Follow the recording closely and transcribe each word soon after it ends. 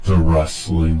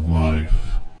wrestling life.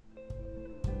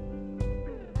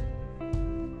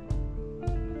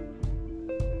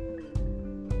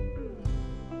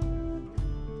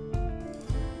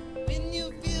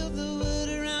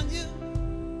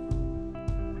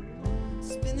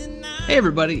 Hey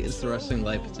everybody, it's The Wrestling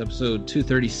Life. It's episode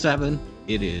 237.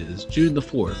 It is June the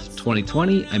 4th,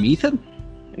 2020. I'm Ethan.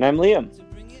 And I'm Liam.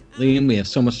 Liam, we have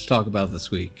so much to talk about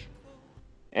this week.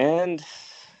 And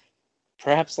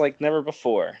perhaps like never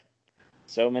before.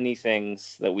 So many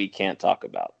things that we can't talk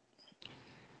about.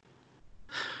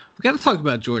 We got to talk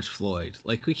about George Floyd.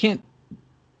 Like, we can't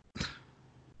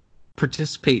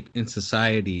participate in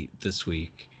society this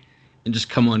week and just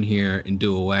come on here and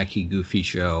do a wacky, goofy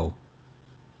show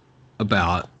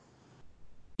about,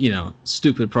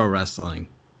 stupid pro wrestling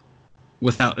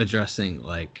without addressing,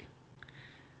 like,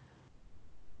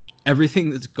 everything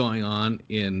that's going on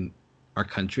in our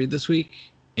country this week.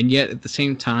 And yet, at the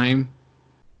same time,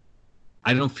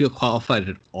 I don't feel qualified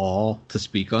at all to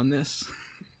speak on this.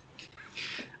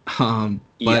 But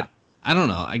I don't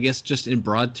know. I guess just in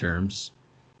broad terms,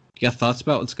 you got thoughts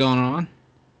about what's going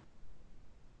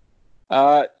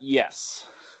on? Yes.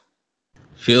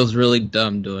 Feels really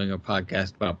dumb doing a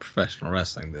podcast about professional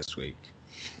wrestling this week.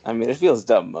 I mean, it feels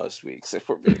dumb most weeks, if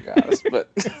we're being honest,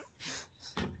 but it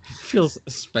feels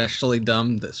especially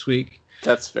dumb this week.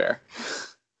 That's fair.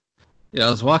 Yeah, I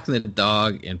was walking the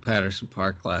dog in Patterson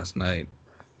Park last night,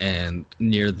 and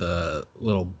near the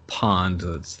little pond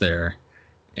that's there,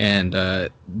 and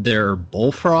there are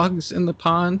bullfrogs in the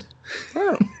pond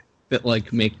that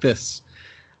like make this.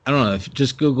 I don't know. If you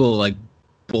just Google like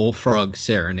bullfrog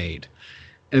serenade.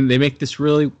 And they make this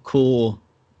really cool,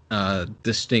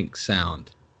 distinct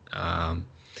sound.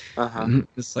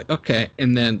 It's like, okay.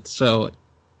 And then, so,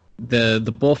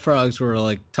 the bullfrogs were,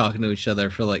 like, talking to each other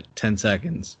for, like, 10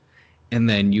 seconds. And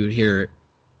then you would hear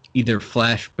either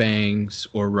flashbangs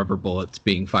or rubber bullets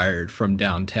being fired from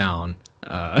downtown,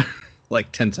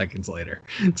 like, 10 seconds later.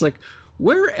 It's like,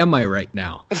 where am I right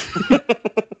now? I'm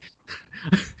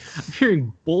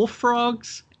hearing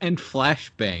bullfrogs and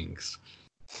flashbangs.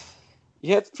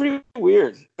 Yeah, it's pretty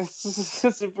weird.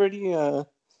 It's a pretty,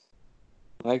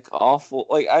 like, awful...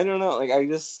 Like, I don't know. Like, I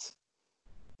just,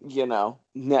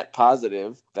 net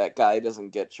positive. That guy doesn't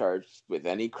get charged with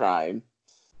any crime.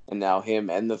 And now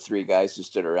him and the three guys who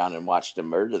stood around and watched him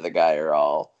murder the guy are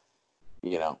all,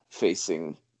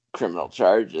 facing criminal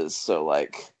charges. So,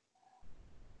 like,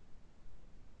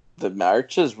 the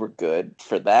marches were good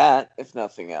for that, if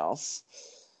nothing else.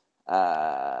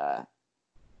 I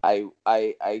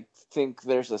think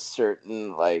there's a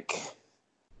certain, like,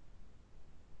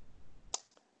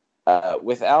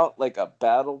 without, like, a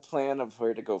battle plan of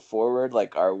where to go forward,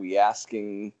 like, are we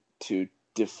asking to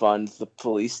defund the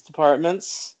police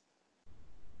departments?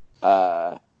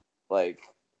 Like,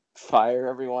 fire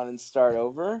everyone and start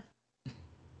over?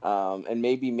 And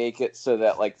maybe make it so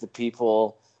that, like, the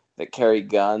people that carry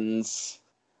guns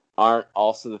aren't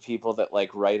also the people that,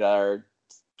 like, write our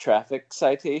traffic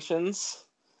citations?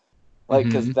 Like,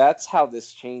 because that's how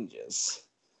this changes.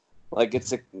 Like,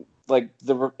 it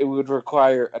would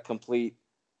require a complete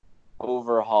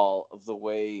overhaul of the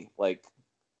way, like,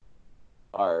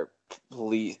 our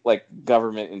police, like,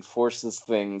 government enforces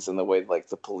things and the way, like,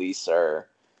 the police are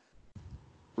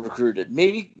recruited.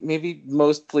 Maybe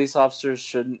most police officers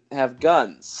shouldn't have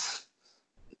guns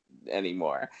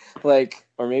anymore. Like,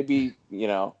 or maybe,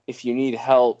 if you need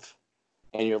help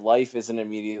and your life isn't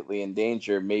immediately in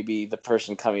danger, maybe the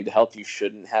person coming to help you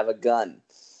shouldn't have a gun.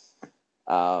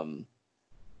 I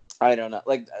don't know.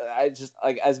 Like, I just,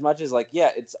 like, as much as, like,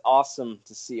 yeah, it's awesome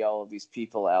to see all of these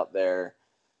people out there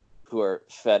who are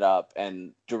fed up,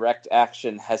 and direct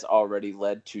action has already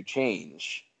led to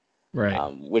change.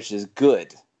 Right. Which is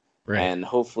good. Right. And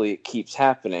hopefully it keeps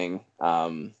happening.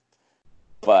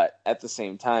 But at the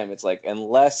same time, it's like,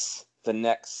 unless the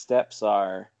next steps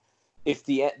are, if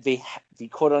the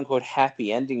quote-unquote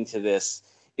happy ending to this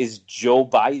is Joe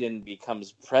Biden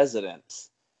becomes president,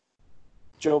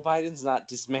 Joe Biden's not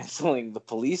dismantling the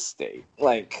police state.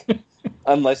 Like,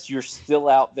 unless you're still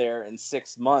out there in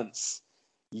 6 months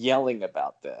yelling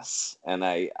about this. And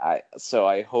so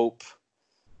I hope,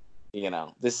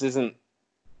 this isn't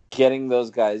getting those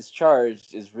guys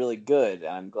charged is really good.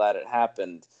 And I'm glad it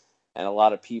happened. And a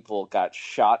lot of people got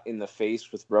shot in the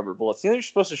face with rubber bullets. You're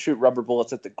supposed to shoot rubber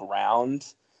bullets at the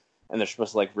ground, and they're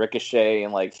supposed to, like, ricochet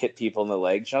and, like, hit people in the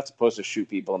legs. You're not supposed to shoot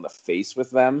people in the face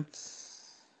with them.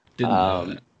 Didn't know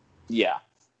that. Yeah.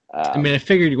 I mean, I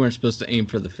figured you weren't supposed to aim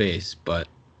for the face, but...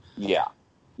 Yeah.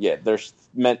 Yeah,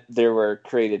 they were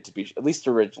created to be, at least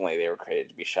originally, they were created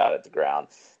to be shot at the ground.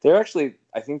 They're actually,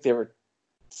 I think they were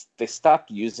they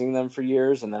stopped using them for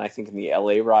years, and then I think in the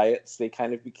LA riots they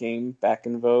kind of became back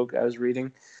in vogue. I was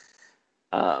reading,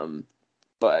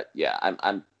 but yeah,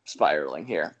 I'm spiraling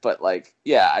here. But like,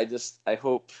 yeah, I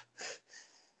hope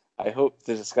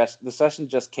the discussion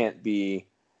just can't be.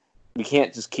 We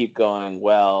can't just keep going.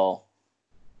 Well,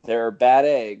 there are bad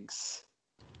eggs,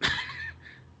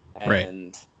 and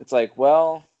Right. it's like,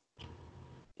 well,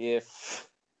 if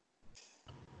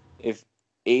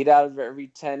 8 out of every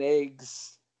 10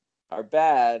 eggs are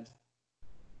bad,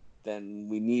 then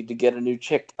we need to get a new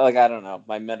chick. Like, I don't know,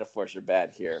 my metaphors are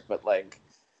bad here, but like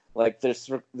this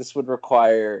would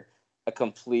require a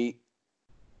complete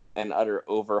and utter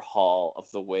overhaul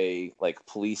of the way like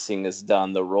policing is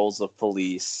done, the roles of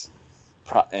police,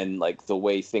 and like the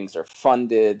way things are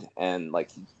funded, and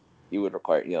like you would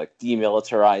require, like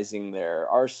demilitarizing their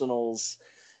arsenals,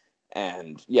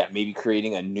 and yeah, maybe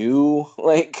creating a new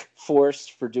like force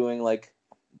for doing like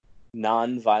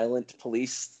non-violent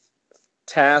police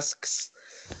tasks.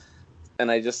 And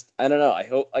I don't know. I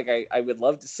hope, like, I would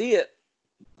love to see it,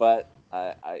 but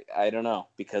I don't know,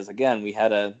 because again, we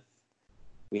had a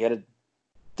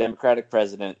Democratic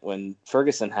president when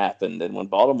Ferguson happened, and when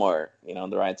Baltimore,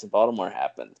 the riots in Baltimore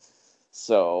happened.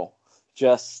 So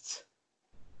just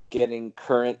getting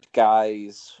current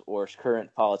guys or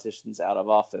current politicians out of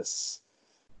office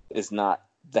is not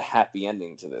the happy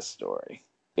ending to this story,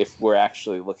 if we're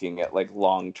actually looking at like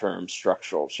long-term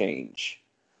structural change.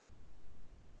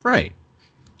 Right.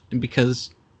 And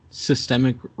because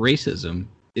systemic racism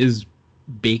is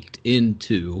baked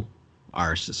into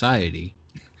our society.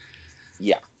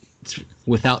 Yeah.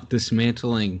 Without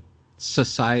dismantling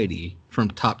society from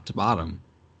top to bottom,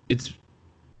 it's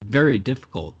very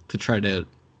difficult to try to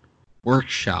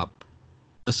workshop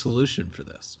a solution for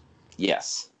this.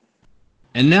 Yes.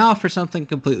 And now for something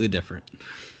completely different.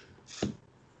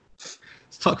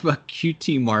 Let's talk about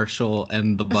QT Marshall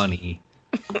and the Bunny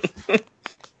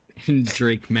and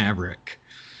Drake Maverick.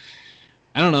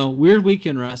 I don't know. Weird week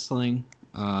in wrestling.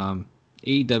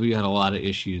 AEW had a lot of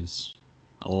issues.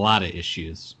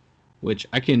 Which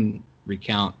I can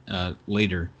recount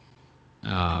later.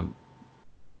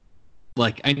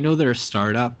 Like, I know they're a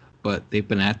startup, but they've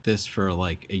been at this for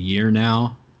like a year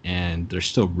now, and they're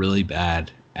still really bad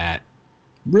at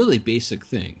really basic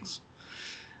things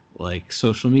like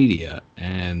social media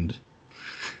and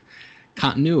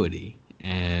continuity,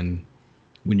 and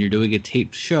when you're doing a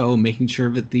taped show, making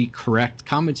sure that the correct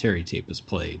commentary tape is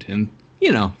played, and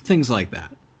things like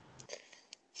that.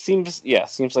 Seems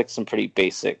like some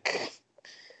basic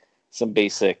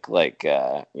like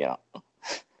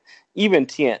even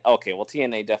TNA. Okay, well,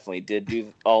 TNA definitely did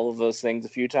do all of those things a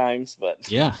few times,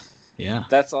 but yeah,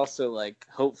 that's also like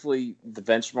hopefully the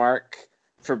benchmark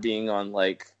for being on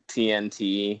like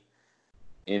TNT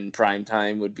in prime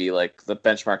time would be like the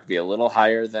benchmark would be a little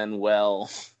higher than, well,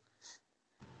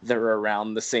 they're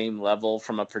around the same level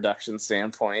from a production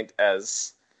standpoint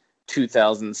as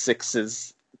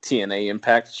 2006's TNA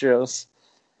Impact shows.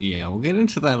 Yeah, we'll get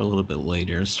into that a little bit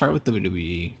later. Start with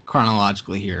WWE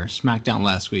chronologically here. SmackDown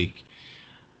last week.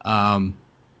 Daniel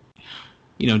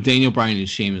Bryan and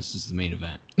Sheamus is the main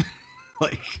event.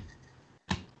 like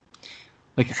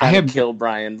I have to kill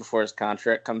Bryan before his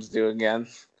contract comes due again.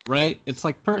 Right? It's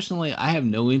like, personally, I have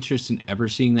no interest in ever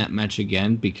seeing that match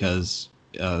again, because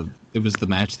it was the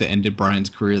match that ended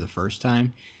Bryan's career the first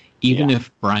time. Even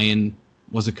if Bryan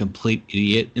was a complete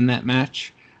idiot in that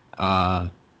match,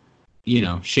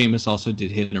 Sheamus also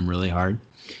did hit him really hard.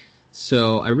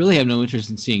 So I really have no interest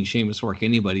in seeing Sheamus work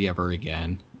anybody ever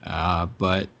again.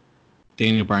 But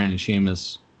Daniel Bryan and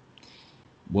Sheamus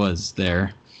was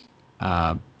there.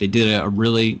 They did a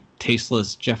really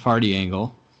tasteless Jeff Hardy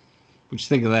angle. What'd you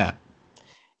think of that?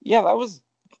 Yeah, that was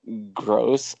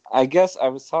gross. I guess I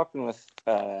was talking with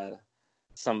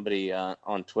somebody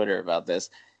on Twitter about this.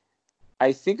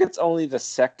 I think it's only the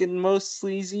second most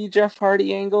sleazy Jeff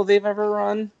Hardy angle they've ever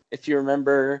run. If you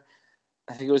remember,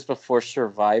 I think it was before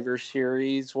Survivor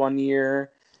Series one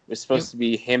year. It was supposed to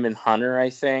be him and Hunter,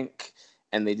 I think,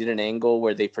 and they did an angle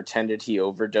where they pretended he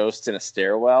overdosed in a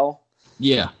stairwell.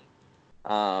 Yeah.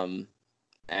 And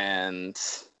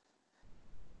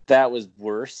that was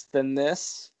worse than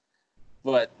this,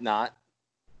 but not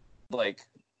like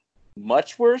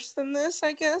much worse than this,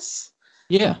 I guess.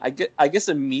 Yeah. I guess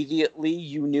immediately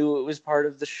you knew it was part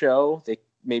of the show. They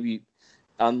maybe,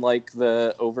 unlike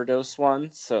the overdose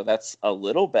one, so that's a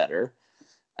little better,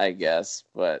 I guess.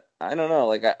 But I don't know.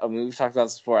 Like, I mean, we've talked about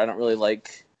this before. I don't really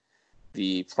like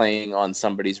the playing on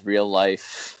somebody's real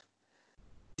life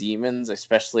demons,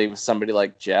 especially with somebody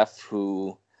like Jeff,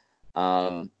 who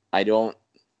I don't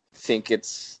think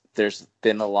there's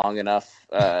been a long enough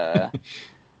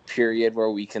period where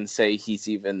we can say he's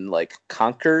even like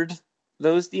conquered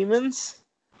those demons.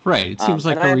 Right. It seems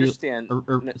like I understand.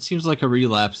 It seems like a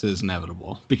relapse is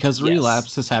inevitable because Yes.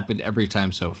 relapse has happened every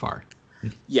time so far.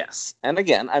 Yes, and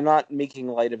again, I'm not making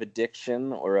light of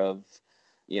addiction or of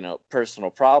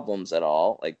personal problems at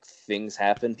all. Like, things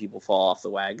happen, people fall off the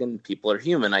wagon, people are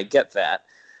human. I get that,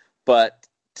 but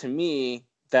to me,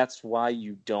 that's why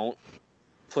you don't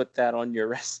put that on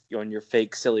your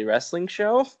fake silly wrestling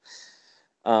show,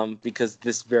 because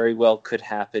this very well could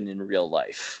happen in real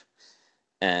life,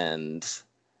 and.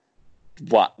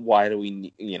 Why do we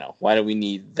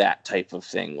need that type of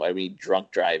thing? Why do we need drunk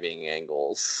driving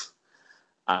angles?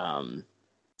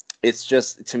 It's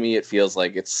just, to me, it feels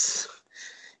like it's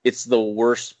the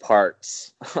worst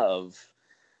parts of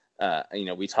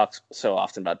we talk so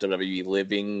often about WWE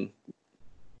living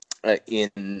in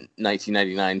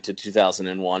 1999 to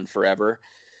 2001 forever.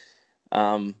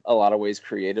 A lot of ways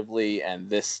creatively, and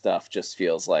this stuff just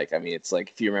feels like, it's like,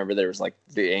 if you remember, there was like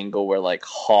the angle where like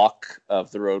Hawk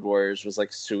of the Road Warriors was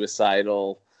like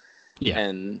suicidal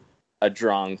and a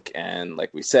drunk, and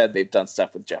like we said, they've done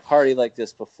stuff with Jeff Hardy like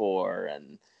this before,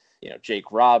 and Jake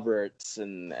Roberts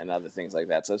and other things like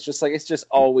that. So it's just like, it just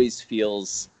always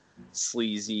feels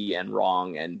sleazy and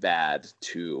wrong and bad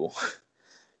to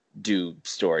do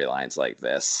storylines like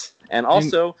this. And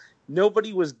also,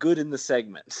 nobody was good in the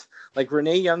segment. Like,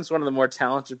 Renee Young's one of the more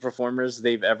talented performers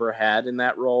they've ever had in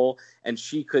that role, and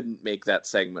she couldn't make that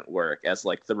segment work as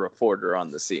like the reporter on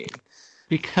the scene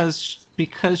because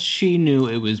she knew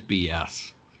it was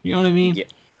BS. You know what I mean?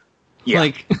 Yeah.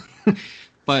 Like,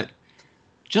 but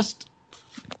just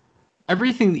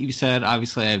everything that you said.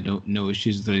 Obviously, I have no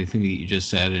issues with anything that you just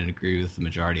said, and agree with the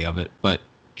majority of it. But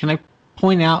can I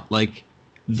point out, like,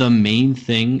 the main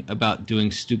thing about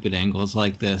doing stupid angles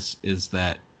like this is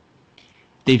that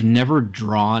they've never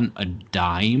drawn a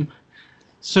dime.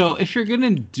 So if you're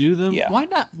gonna do them, why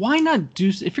not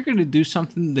do? If you're gonna do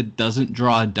something that doesn't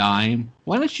draw a dime,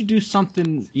 why don't you do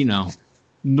something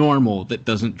normal that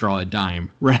doesn't draw a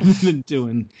dime, rather than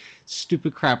doing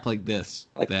stupid crap like this,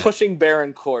 like pushing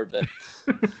Baron Corbin.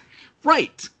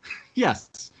 Right?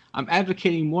 Yes, I'm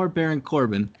advocating more Baron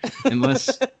Corbin,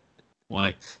 unless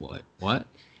what?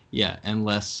 Yeah,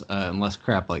 unless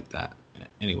crap like that.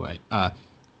 Anyway,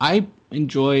 I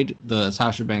enjoyed the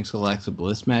Sasha Banks Alexa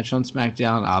Bliss match on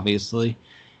SmackDown, obviously.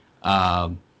 I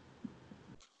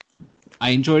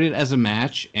enjoyed it as a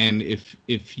match, and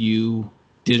if you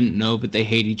didn't know but they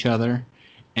hate each other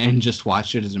and just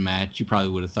watched it as a match, you probably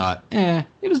would have thought, it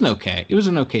was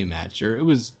an okay match, or it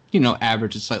was,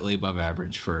 average to slightly above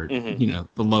average for, the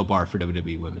low bar for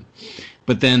WWE women.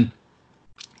 But then,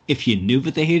 if you knew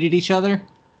that they hated each other,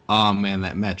 oh man,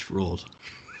 that match ruled.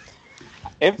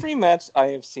 Every match I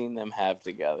have seen them have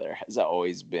together has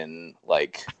always been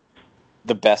like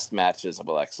the best matches of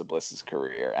Alexa Bliss's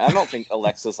career. And I don't think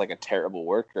Alexa's like a terrible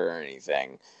worker or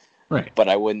anything. Right. But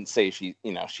I wouldn't say she's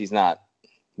not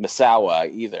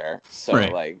Misawa either. So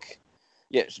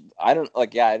I don't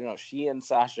know. She and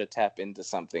Sasha tap into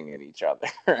something in each other.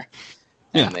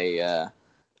 And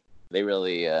they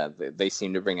really they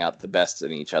seem to bring out the best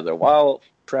in each other, while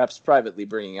perhaps privately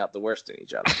bringing out the worst in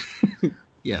each other.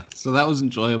 Yeah, so that was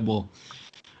enjoyable.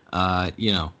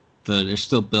 They're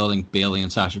still building Bayley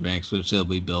and Sasha Banks, which they'll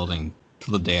be building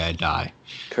till the day I die.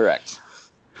 Correct.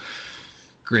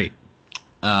 Great.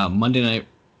 Monday night.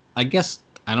 I guess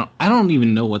I don't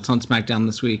even know what's on SmackDown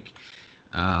this week.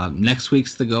 Next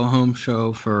week's the go home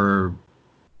show for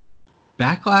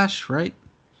Backlash, right?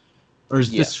 Or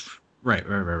is this right?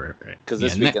 Because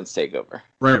this weekend's Takeover.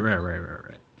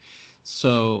 Right.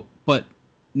 So, but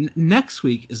next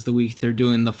week is the week they're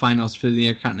doing the finals for the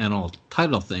Intercontinental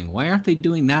title thing. Why aren't they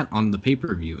doing that on the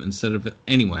pay-per-view instead of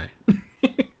anyway?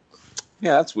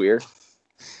 Yeah, that's weird.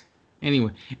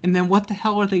 Anyway, and then what the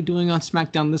hell are they doing on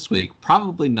SmackDown this week?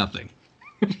 Probably nothing.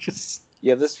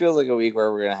 Yeah, this feels like a week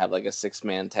where we're gonna have like a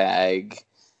 6-man tag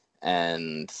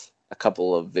and a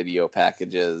couple of video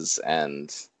packages,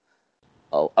 and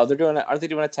aren't they doing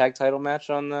a tag title match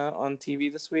on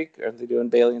TV this week? Are they doing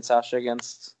Bayley and Sasha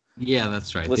against? Yeah,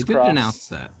 that's right. Bliss They did Cross? announce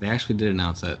that. They actually did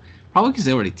announce that. Probably because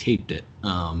they already taped it,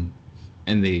 and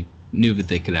they knew that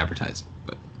they could advertise it.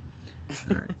 But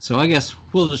all right. So I guess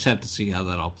we'll just have to see how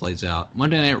that all plays out.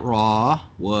 Monday Night Raw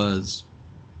was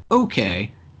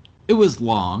okay. It was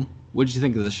long. What did you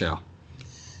think of the show?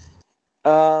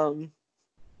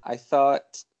 I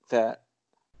thought that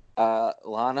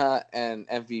Lana and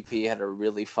MVP had a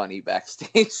really funny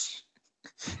backstage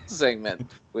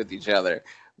segment with each other.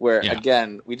 Where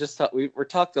again, we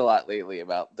talked a lot lately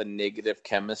about the negative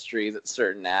chemistry that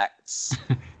certain acts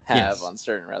have on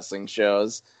certain wrestling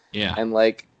shows. Yeah, and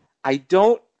like I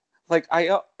don't like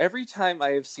every time I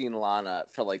have seen Lana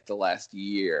for like the last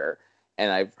year,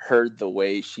 and I've heard the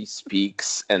way she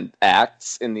speaks and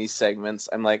acts in these segments,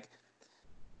 I'm like,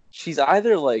 she's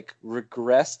either like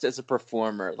regressed as a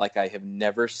performer, like I have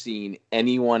never seen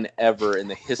anyone ever in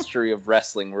the history of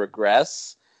wrestling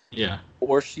regress, Yeah.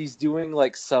 or she's doing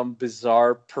like some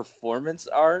bizarre performance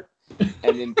art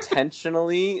and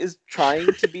intentionally is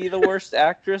trying to be the worst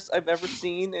actress I've ever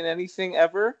seen in anything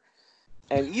ever.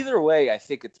 And either way, I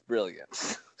think it's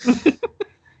brilliant.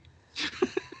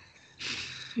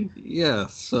 Yeah,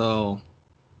 so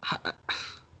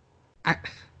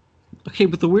okay,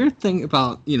 but the weird thing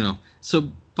about,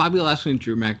 so Bobby Lashley and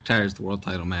Drew McIntyre is the world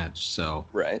title match, so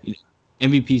Right.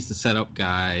 MVP's the setup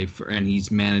guy and he's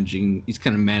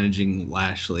kind of managing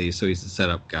Lashley, so he's the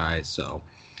setup guy, so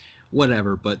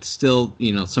whatever, but still,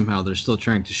 somehow they're still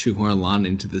trying to shoehorn Lana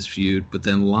into this feud, but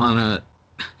then Lana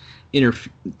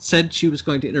said she was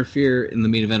going to interfere in the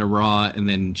main event of Raw, and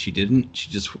then she didn't. She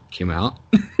just came out.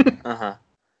 Uh-huh.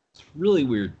 It's really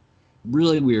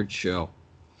weird show.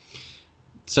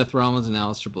 Seth Rollins and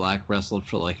Aleister Black wrestled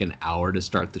for like an hour to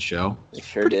start the show. They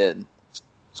sure did.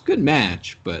 It's a good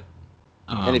match, but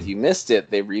and if you missed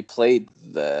it, they replayed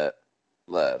the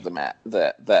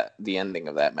ending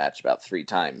of that match about 3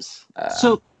 times.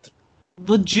 So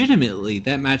legitimately,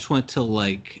 that match went till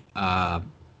like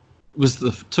was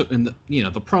the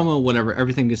promo, whatever,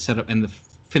 everything is set up, and the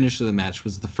finish of the match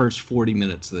was the first 40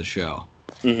 minutes of the show.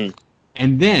 Mm-hmm.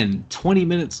 And then 20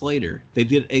 minutes later, they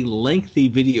did a lengthy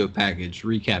video package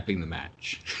recapping the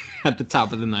match at the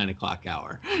top of the 9 o'clock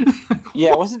hour.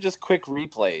 Yeah, it wasn't just quick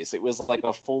replays. It was like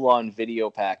a full-on video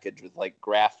package with like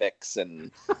graphics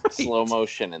and slow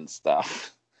motion and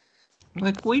stuff. I'm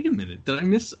like, wait a minute, did I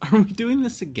miss? Are we doing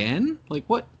this again? Like,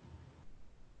 what?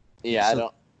 Yeah, I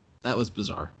don't. That was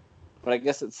bizarre. But I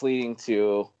guess it's leading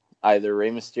to either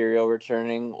Rey Mysterio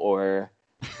returning or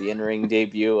the in-ring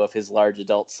debut of his large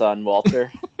adult son,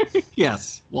 Walter.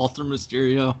 Yes, Walter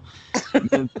Mysterio.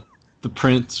 The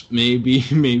Prince, maybe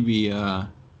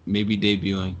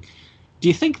debuting. Do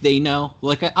you think they know?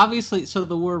 Like, obviously, so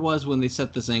the word was when they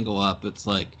set this angle up, it's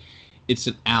like, it's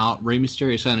an out. Rey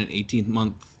Mysterio signed an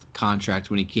 18-month contract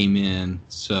when he came in,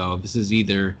 so this is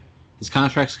either his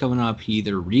contract's coming up, he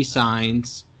either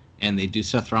re-signs and they do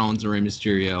Seth Rollins and Rey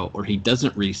Mysterio, or he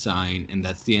doesn't re-sign and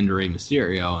that's the end of Rey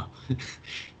Mysterio.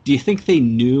 Do you think they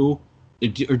knew,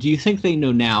 or do you think they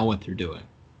know now what they're doing?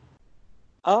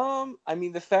 I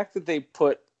mean, the fact that they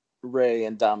put Rey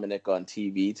and Dominic on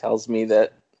TV tells me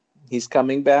that he's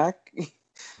coming back.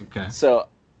 Okay. So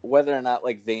whether or not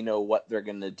like they know what they're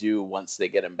gonna do once they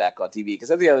get him back on TV, because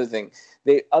that's the other thing.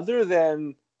 They, other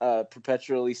than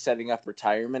perpetually setting up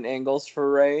retirement angles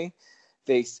for Rey,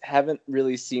 they haven't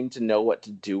really seemed to know what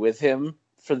to do with him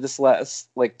for this last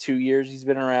like 2 years he's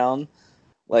been around.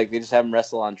 Like, they just have him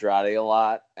wrestle Andrade a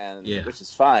lot, and which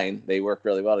is fine. They work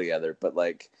really well together. But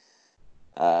like,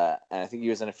 and I think he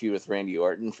was in a feud with Randy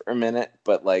Orton for a minute.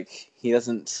 But like, he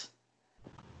doesn't.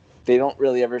 They don't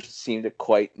really ever seem to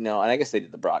quite know. And I guess they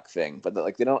did the Brock thing, but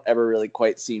like, they don't ever really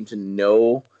quite seem to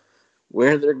know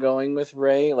where they're going with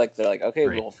Rey. Like, they're like, okay,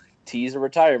 we'll tease a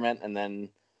retirement, and then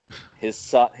his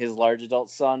son, his large adult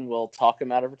son, will talk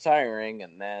him out of retiring,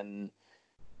 and then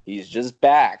he's just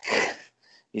back.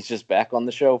 He's just back on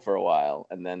the show for a while,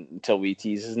 and then until we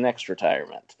tease his next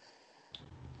retirement.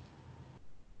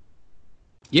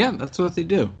 Yeah, that's what they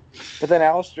do. But then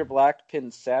Aleister Black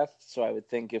pinned Seth, so I would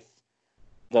think if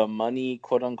the money,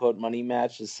 quote-unquote money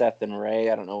match is Seth and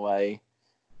Rey, I don't know why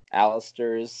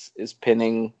Aleister is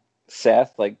pinning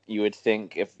Seth. Like, you would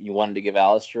think if you wanted to give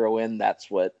Aleister a win, that's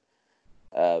what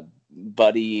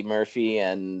Buddy Murphy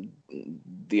and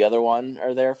the other one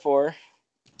are there for.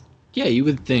 Yeah, you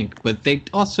would think, but they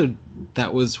also,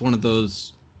 that was one of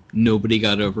those nobody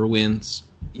got over wins.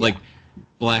 Yeah. Like,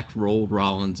 Black rolled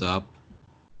Rollins up,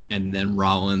 and then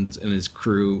Rollins and his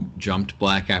crew jumped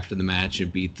Black after the match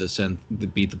and beat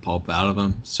the pulp out of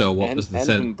him. So what was the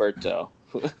sense? Humberto.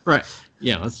 Right.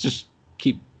 Yeah, let's just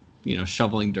keep,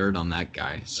 shoveling dirt on that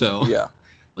guy. So yeah.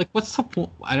 Like, what's the point?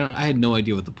 I had no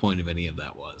idea what the point of any of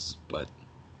that was, but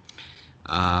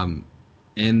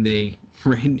and they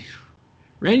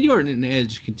Randy Orton and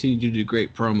Edge continue to do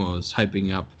great promos,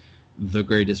 hyping up the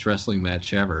greatest wrestling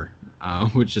match ever,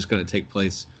 which is going to take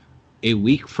place a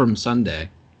week from Sunday.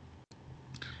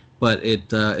 But it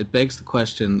begs the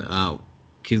question: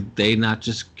 could they not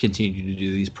just continue to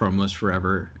do these promos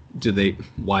forever?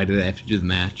 Why do they have to do the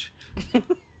match?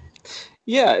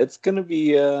 Yeah, it's gonna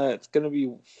be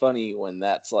funny when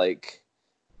that's like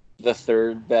the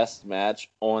third best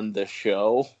match on the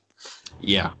show.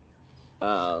 Yeah.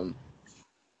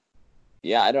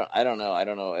 Yeah, I don't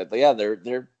know. Yeah,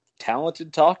 they're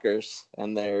talented talkers,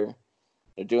 and they're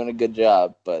doing a good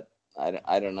job. But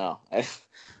I don't know.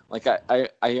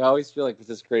 I always feel like with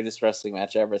this greatest wrestling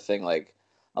match ever thing, like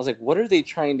I was like, what are they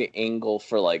trying to angle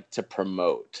for, like, to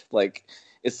promote? Like,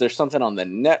 is there something on the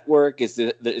network? Is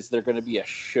there going to be a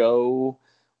show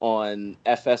on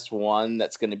FS1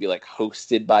 that's going to be like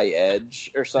hosted by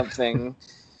Edge or something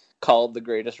called the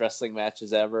greatest wrestling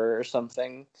matches ever or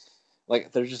something?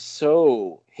 Like, they're just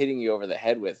so hitting you over the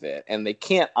head with it, and they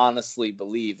can't honestly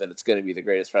believe that it's going to be the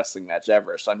greatest wrestling match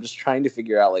ever. So I'm just trying to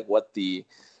figure out, like, what the,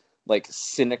 like,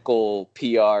 cynical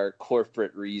PR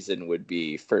corporate reason would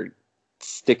be for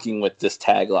sticking with this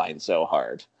tagline so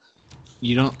hard.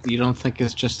 You don't think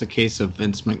it's just a case of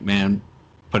Vince McMahon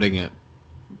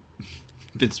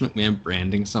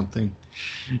branding something?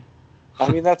 I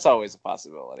mean, that's always a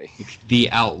possibility. The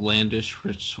outlandish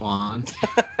Rich Swann.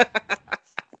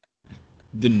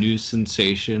 The new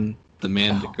sensation, the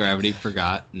man that gravity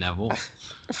forgot, Neville.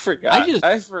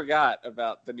 I forgot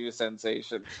about the new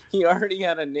sensation. He already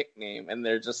had a nickname, and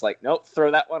they're just like, nope,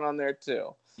 throw that one on there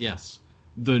too. Yes.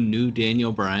 The new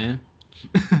Daniel Bryan.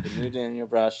 The new Daniel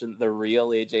Bryan, the real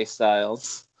AJ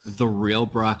Styles. The real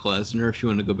Brock Lesnar, if you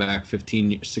want to go back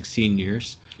 16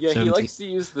 years. Yeah, 17. He likes to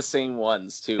use the same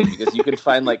ones, too, because you can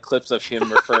find, like, clips of him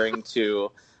referring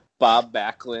to Bob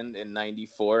Backlund in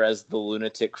 '94 as the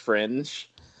lunatic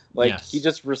fringe. Like,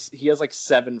 yes. He has, like,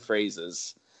 7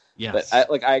 phrases. Yes.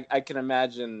 But I can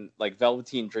imagine, like,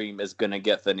 Velveteen Dream is going to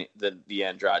get the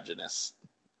androgynous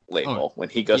label when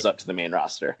he goes up to the main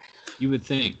roster. You would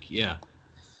think, yeah.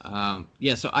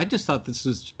 So I just thought this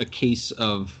was a case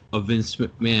of a Vince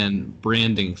McMahon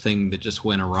branding thing that just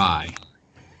went awry.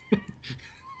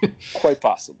 Quite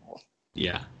possible.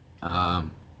 Yeah.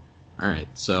 All right.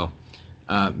 So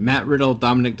Matt Riddle,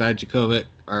 Dominik Dijakovic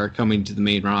are coming to the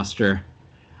main roster.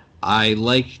 I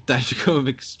like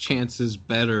Dijakovic's chances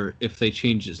better if they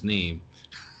change his name,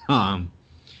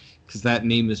 because that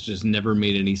name has just never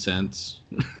made any sense.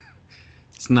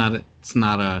 It's not a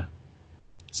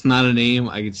name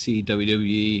I could see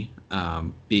WWE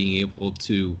being able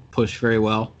to push very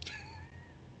well.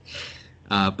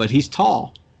 But he's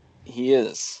tall. He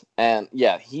is. And,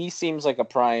 yeah, he seems like a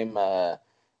prime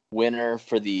winner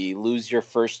for the lose your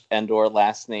first and/or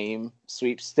last name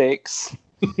sweepstakes.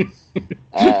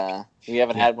 We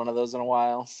haven't had one of those in a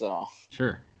while, so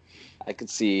sure. I could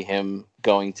see him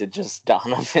going to just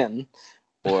Donovan,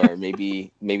 or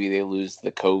maybe they lose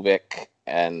the Kovic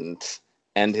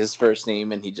and his first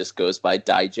name, and he just goes by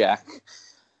Dijak.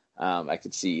 I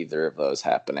could see either of those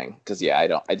happening because,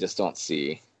 I just don't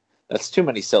see. That's too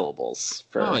many syllables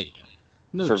for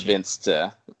Vince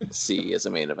to see as a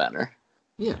main eventer.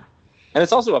 Yeah, and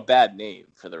it's also a bad name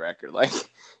for the record. Like,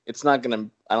 it's not gonna.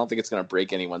 I don't think it's gonna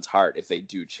break anyone's heart if they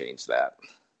do change that.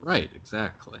 Right.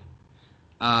 Exactly.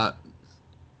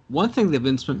 One thing that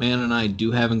Vince McMahon and I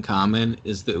do have in common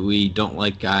is that we don't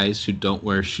like guys who don't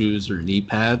wear shoes or knee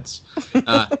pads.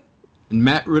 And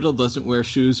Matt Riddle doesn't wear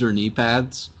shoes or knee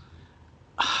pads.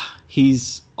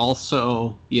 He's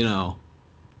also,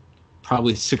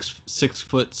 probably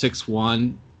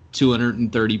 6'6",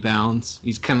 230 pounds.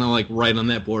 He's kind of like right on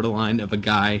that borderline of a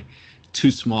guy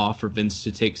too small for Vince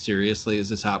to take seriously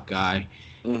as a top guy.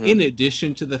 Mm-hmm. In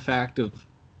addition to the fact of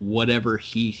whatever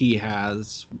he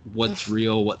has, what's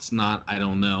real, what's not, I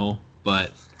don't know.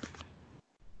 But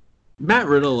Matt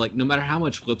Riddle, like, no matter how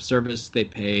much lip service they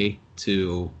pay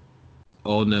to,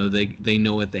 oh no, they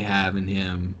know what they have in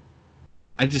him,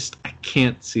 I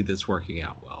can't see this working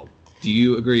out well. Do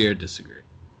you agree or disagree?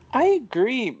 I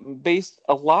agree, based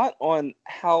a lot on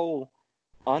how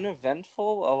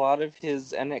uneventful a lot of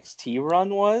his NXT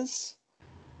run was.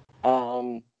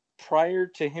 Prior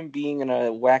to him being in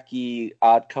a wacky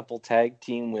odd couple tag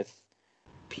team with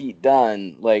Pete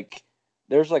Dunne, like,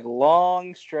 there's like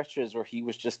long stretches where he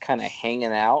was just kind of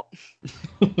hanging out,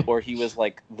 or he was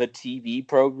like the TV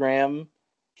program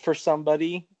for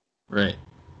somebody. Right.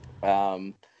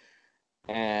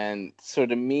 And so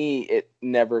to me, it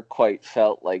never quite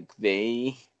felt like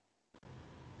they,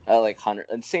 like Hunter.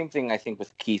 And same thing, I think,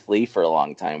 with Keith Lee for a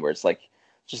long time, where it's like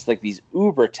just like these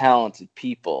uber talented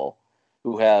people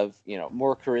who have,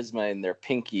 more charisma in their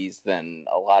pinkies than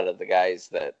a lot of the guys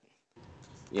that,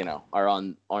 are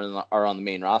on the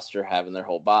main roster having their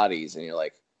whole bodies. And you're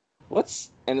like,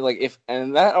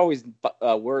 and that always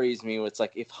worries me. It's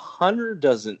like, if Hunter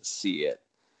doesn't see it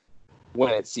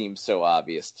when it seems so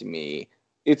obvious to me,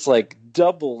 it's like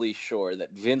doubly sure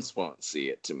that Vince won't see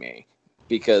it to me,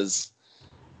 because,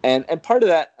 and part of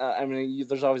that,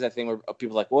 there's always that thing where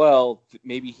people are like, well,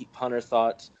 maybe Hunter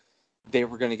thought they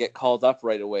were going to get called up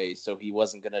right away, so he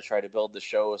wasn't going to try to build the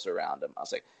shows around him. I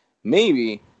was like,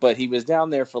 maybe, but he was down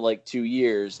there for like 2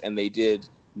 years, and they did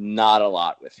not a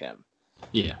lot with him.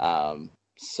 Yeah.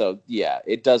 So yeah,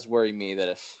 it does worry me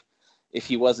that if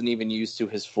he wasn't even used to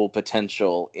his full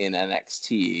potential in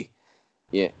NXT,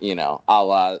 you know, a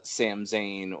la Sam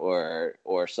Zayn or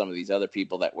some of these other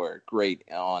people that were great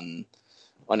on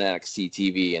NXT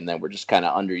TV, and then were just kind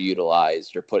of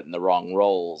underutilized or put in the wrong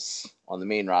roles on the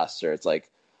main roster. It's like,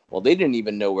 well, they didn't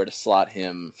even know where to slot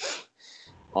him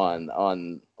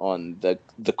on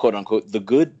the quote unquote the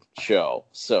good show.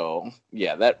 So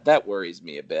yeah, that worries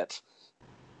me a bit.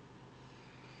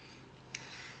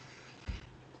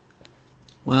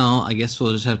 Well, I guess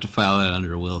we'll just have to file that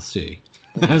under We'll See,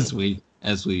 as we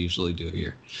usually do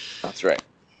here. That's right.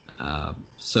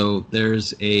 So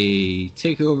there's a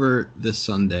takeover this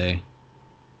Sunday.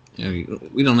 You know,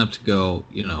 we don't have to go,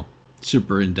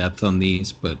 super in depth on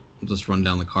these, but we'll just run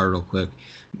down the card real quick.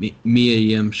 Mia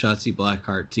Yim, Shotzi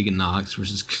Blackheart, Tegan Knox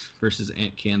versus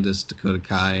Aunt Candice, Dakota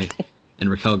Kai, and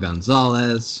Raquel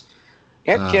Gonzalez.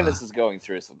 Aunt Candice is going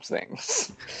through some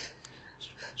things.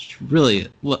 Really,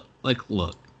 look.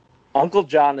 Uncle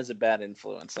John is a bad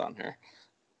influence on her.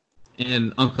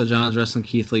 And Uncle John's wrestling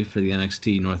Keith Lee for the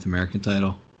NXT North American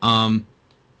title.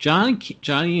 Johnny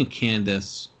and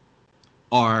Candice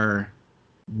are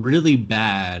really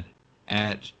bad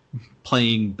at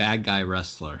playing bad guy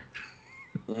wrestler.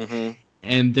 Mm-hmm.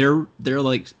 And they're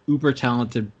like uber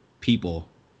talented people.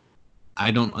 I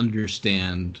don't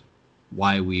understand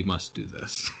why we must do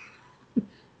this.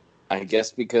 I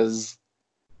guess because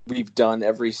we've done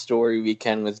every story we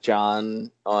can with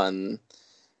John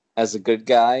as a good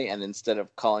guy, and instead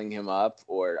of calling him up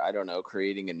or, I don't know,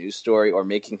 creating a new story or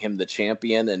making him the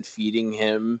champion and feeding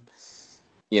him,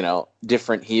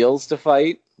 different heels to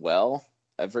fight, well,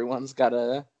 everyone's just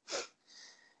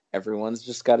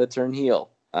got to turn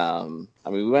heel.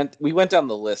 We went down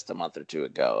the list a month or two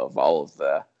ago of all of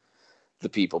the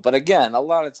people. But again, a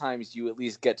lot of times you at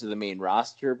least get to the main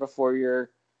roster before your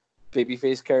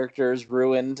babyface character is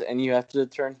ruined and you have to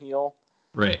turn heel.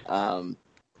 Right.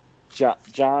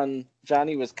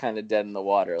 Johnny was kind of dead in the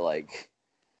water, like,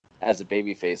 as a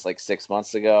babyface, like 6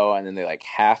 months ago, and then they like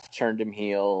half turned him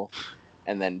heel,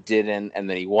 and then didn't, and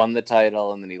then he won the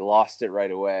title, and then he lost it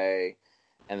right away,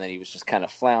 and then he was just kind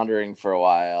of floundering for a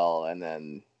while, and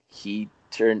then he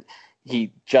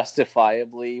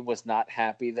justifiably was not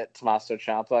happy that Tommaso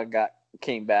Ciampa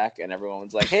came back, and everyone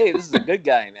was like, "Hey, this is a good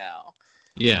guy now."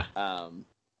 Yeah.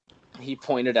 He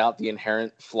pointed out the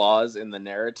inherent flaws in the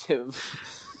narrative.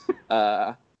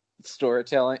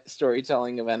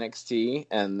 Storytelling of NXT,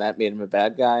 and that made him a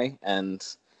bad guy. And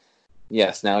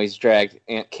yes, now he's dragged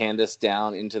Aunt Candice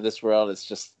down into this world. It's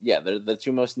just, they're the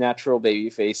two most natural baby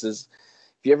faces.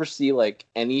 If you ever see like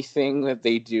anything that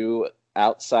they do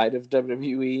outside of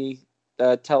WWE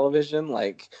television,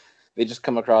 like, they just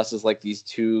come across as like these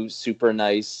two super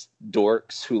nice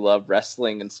dorks who love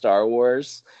wrestling and Star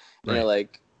Wars. And you're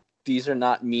like, these are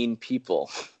not mean people.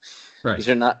 Right. These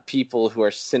are not people who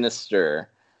are sinister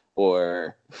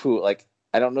or who, like,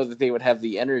 I don't know that they would have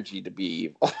the energy to be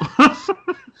evil.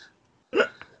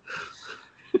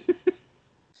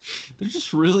 They're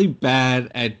just really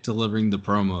bad at delivering the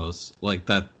promos like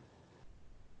that.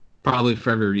 Probably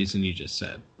for every reason you just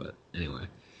said. But anyway.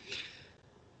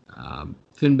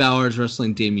 Finn Balor's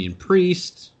wrestling Damian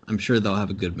Priest. I'm sure they'll have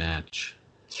a good match.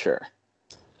 Sure.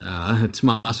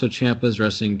 Tommaso Ciampa's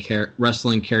wrestling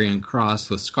Karrion Kross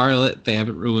with Scarlett. They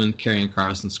haven't ruined Karrion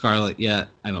Kross and Scarlett yet,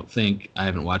 I don't think. I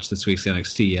haven't watched this week's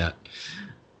NXT yet.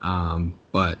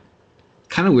 But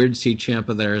kind of weird to see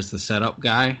Ciampa there as the setup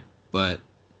guy. But,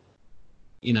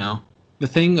 the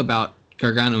thing about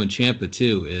Gargano and Ciampa,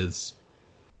 too, is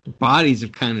the bodies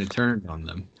have kind of turned on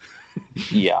them.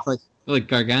 Yeah. like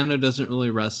Gargano doesn't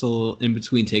really wrestle in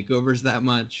between takeovers that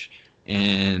much.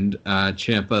 And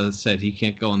Ciampa said he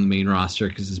can't go on the main roster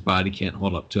because his body can't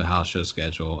hold up to a house show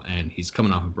schedule, and he's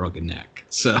coming off a broken neck.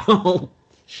 So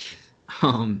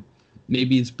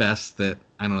maybe it's best that,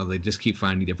 I don't know, they just keep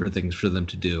finding different things for them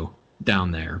to do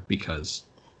down there, because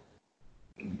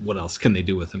what else can they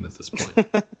do with him at this point?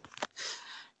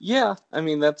 Yeah, I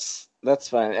mean, that's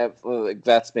fine.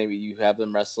 That's maybe you have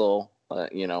them wrestle,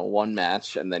 one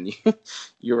match, and then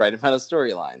you write them out of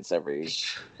storylines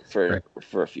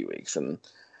for a few weeks, and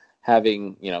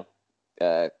having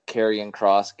Karrion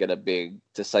Kross get a big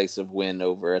decisive win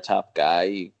over a top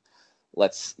guy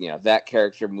lets that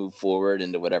character move forward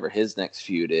into whatever his next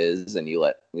feud is, and you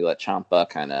let Ciampa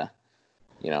kind of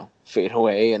fade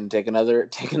away and take another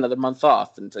month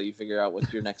off until you figure out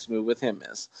what your next move with him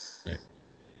is. Right.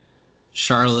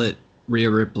 Charlotte, Rhea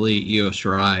Ripley, Io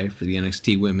Shirai for the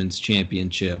NXT Women's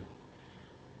Championship.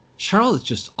 Charlotte's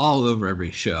just all over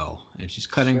every show, and she's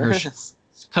cutting her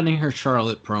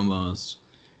Charlotte promos,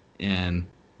 and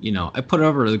I put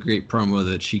over the great promo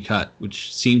that she cut,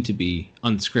 which seemed to be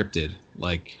unscripted,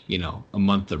 like a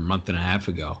month or month and a half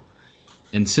ago,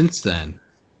 and since then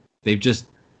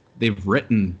they've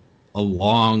written a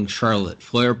long Charlotte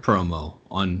Flair promo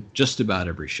on just about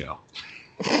every show.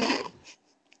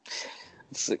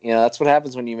 That's what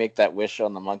happens when you make that wish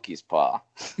on the monkey's paw.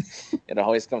 It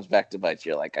always comes back to bite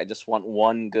you. You're like, I just want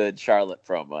one good Charlotte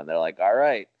promo. And they're like, all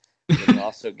right. And then you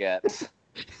also get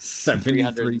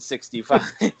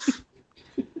 365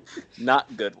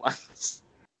 not good ones.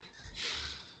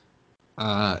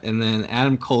 And then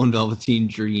Adam Cole and Velveteen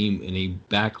Dream in a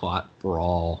backlot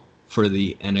brawl for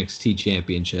the NXT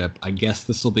Championship. I guess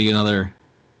this will be another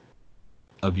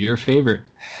of your favorite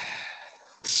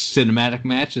cinematic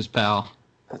matches, pal.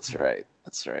 That's right.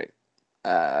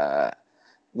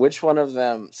 Which one of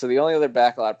them? So the only other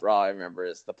backlot brawl I remember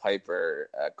is the Piper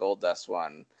Goldust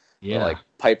one. Yeah. Where,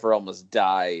 Piper almost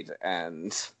died.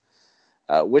 And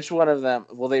which one of them?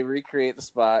 Will they recreate the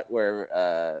spot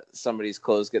where somebody's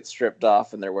clothes get stripped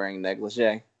off and they're wearing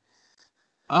negligee?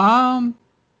 I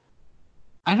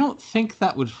don't think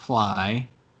that would fly.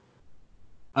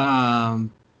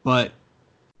 But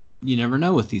you never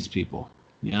know with these people,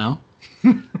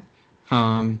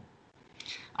 I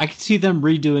could see them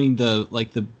redoing the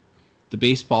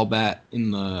baseball bat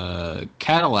in the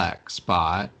Cadillac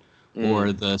spot, or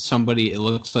it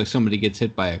looks like somebody gets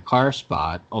hit by a car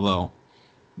spot. Although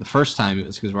the first time it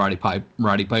was because Roddy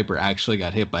Piper actually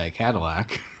got hit by a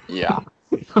Cadillac. Yeah.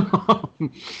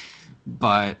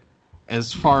 But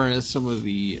as far as some of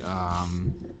the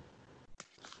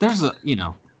there's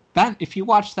that if you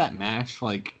watch that match,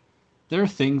 there are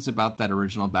things about that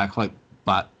original backlot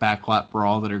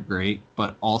brawl that are great,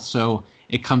 but also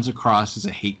it comes across as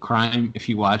a hate crime if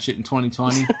you watch it in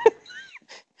 2020.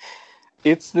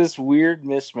 It's this weird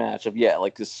mismatch of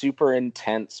the super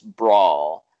intense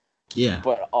brawl. Yeah.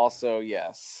 But also,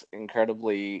 yes,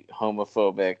 incredibly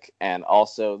homophobic, and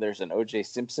also there's an O.J.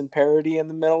 Simpson parody in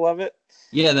the middle of it.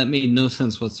 Yeah, that made no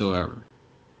sense whatsoever.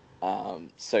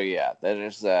 So yeah, that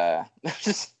is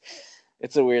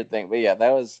it's a weird thing, but yeah,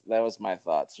 that was my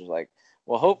thoughts. It was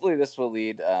well, hopefully this will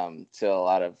lead to a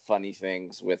lot of funny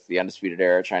things with the Undisputed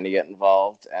Era trying to get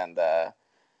involved, and the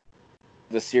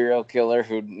serial killer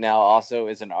who now also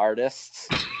is an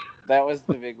artist. That was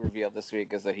the big reveal this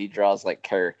week, is that he draws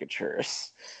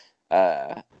caricatures.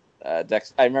 I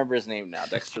remember his name now,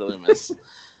 Dexter Lumis.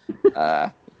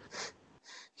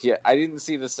 Yeah, I didn't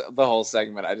see the whole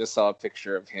segment. I just saw a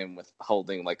picture of him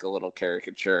holding a little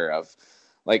caricature of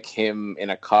him in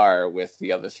a car with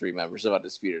the other three members of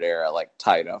Undisputed Era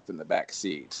tied up in the back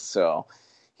seat. So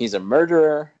he's a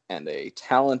murderer and a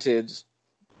talented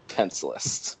penciler.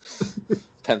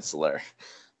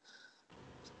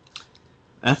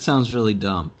 That sounds really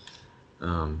dumb.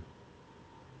 All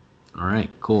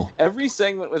right, cool. Every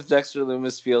segment with Dexter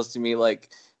Lumis feels to me like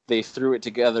they threw it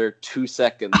together 2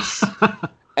 seconds,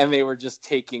 and they were just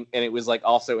taking, and it was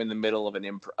also in the middle of a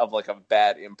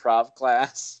bad improv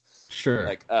class.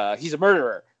 Sure. He's a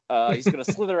murderer. He's gonna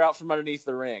slither out from underneath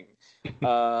the ring.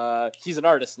 He's an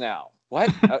artist now.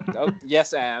 What?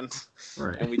 Yes, and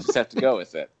right. And we just have to go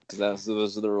with it because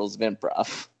those are the rules of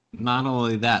improv. Not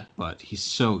only that, but he's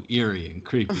so eerie and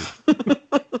creepy.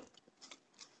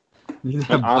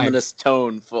 An ominous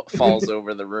tone falls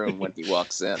over the room when he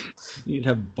walks in. You'd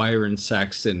have Byron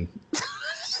Saxton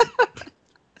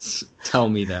tell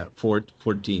me that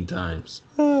 14 times.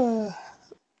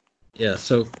 Yeah,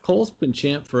 so Cole's been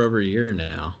champ for over a year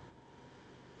now,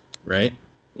 right?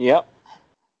 Yep.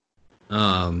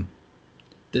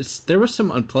 There was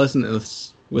some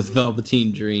unpleasantness with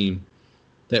Velveteen Dream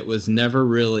that was never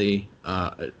really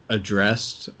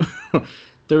addressed.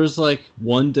 There was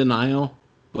one denial,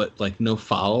 but no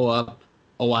follow-up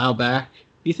a while back.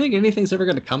 Do you think anything's ever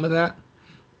going to come of that?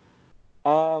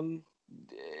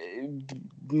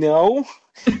 No.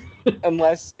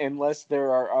 unless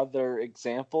there are other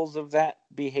examples of that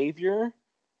behavior.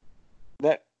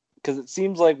 Because it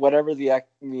seems like whatever the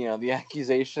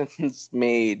accusations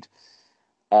made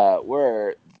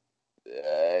were,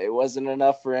 it wasn't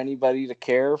enough for anybody to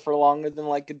care for longer than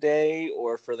a day,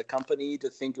 or for the company to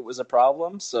think it was a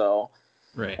problem. So,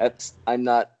 right. I'm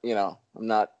not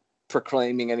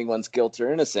proclaiming anyone's guilt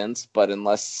or innocence, but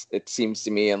unless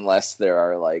there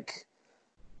are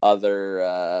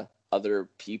other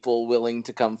people willing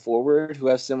to come forward who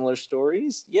have similar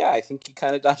stories, yeah, I think he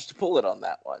kind of dodged a bullet on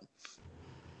that one.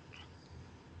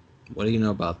 What do you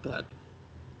know about that?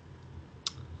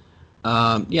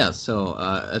 So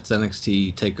it's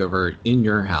NXT TakeOver in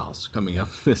your house coming up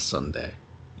this Sunday.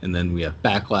 And then we have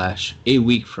Backlash a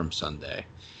week from Sunday.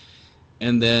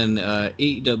 And then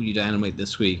AEW Dynamite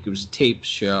this week. It was a taped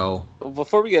show.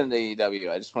 Before we get into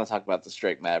AEW, I just want to talk about the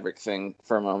Drake Maverick thing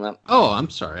for a moment. Oh, I'm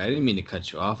sorry. I didn't mean to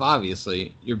cut you off.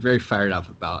 Obviously, you're very fired up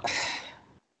about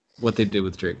what they did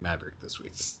with Drake Maverick this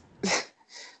week.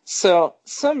 So,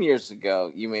 some years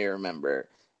ago, you may remember,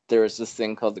 there was this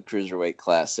thing called the Cruiserweight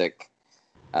Classic.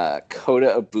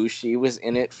 Kota Ibushi was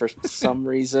in it for some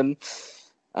reason,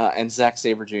 and Zack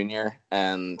Sabre Jr.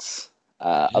 and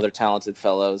other talented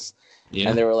fellows. Yeah.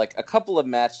 And there were like a couple of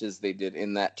matches they did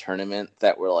in that tournament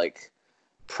that were like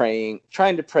trying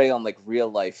to prey on like real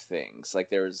life things. Like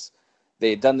they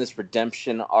had done this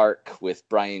redemption arc with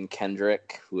Brian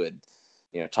Kendrick, who had,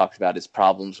 talked about his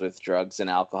problems with drugs and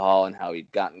alcohol and how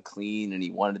he'd gotten clean, and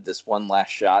he wanted this one last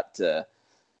shot to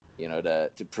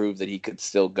prove that he could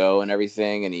still go and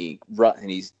everything. And he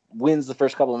wins the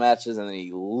first couple of matches, and then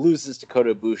he loses to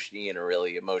Kota Ibushi in a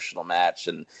really emotional match.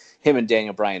 And him and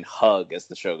Daniel Bryan hug as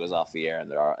the show goes off the air,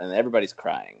 and everybody's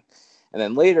crying. And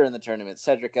then later in the tournament,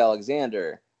 Cedric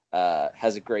Alexander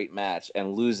has a great match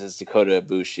and loses to Kota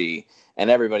Ibushi, and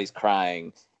everybody's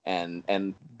crying.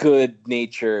 And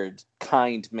good-natured,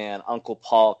 kind man Uncle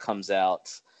Paul comes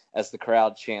out as the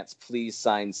crowd chants, "Please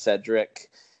sign Cedric,"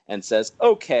 and says,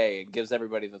 "Okay," and gives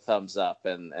everybody the thumbs up,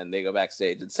 and they go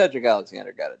backstage, and Cedric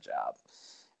Alexander got a job.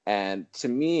 And to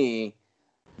me,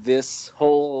 this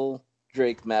whole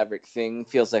Drake Maverick thing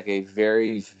feels like a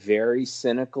very, very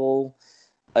cynical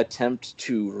attempt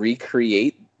to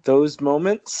recreate those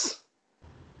moments.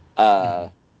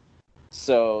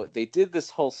 So they did this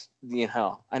whole,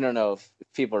 I don't know if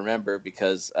people remember,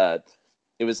 because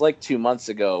it was like 2 months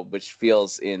ago, which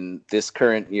feels in this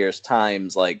current year's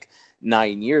times like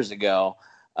 9 years ago.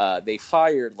 They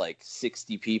fired like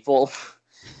 60 people.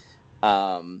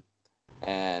 And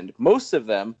most of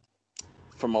them,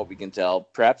 from what we can tell,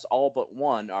 perhaps all but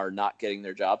one, are not getting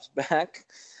their jobs back.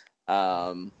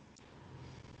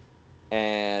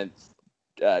 And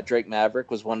Drake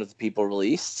Maverick was one of the people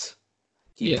released.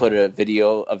 He put a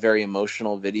very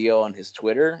emotional video on his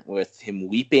Twitter with him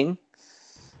weeping.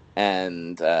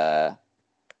 And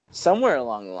somewhere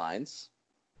along the lines,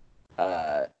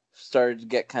 started to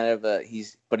get kind of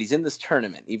he's in this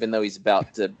tournament, even though he's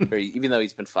even though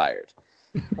he's been fired.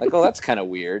 Like, oh, that's kind of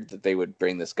weird that they would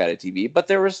bring this guy to TV. But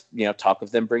there was, talk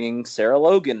of them bringing Sarah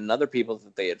Logan and other people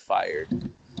that they had fired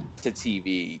to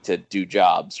TV to do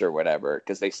jobs or whatever,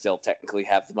 because they still technically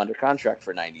have them under contract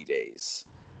for 90 days.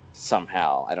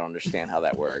 Somehow. I don't understand how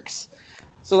that works.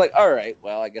 So, like, all right,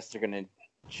 well, I guess they're going to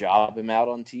job him out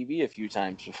on TV a few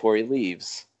times before he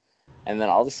leaves. And then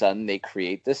all of a sudden they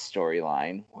create this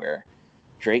storyline where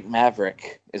Drake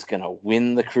Maverick is going to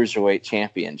win the Cruiserweight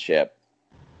Championship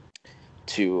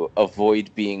to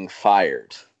avoid being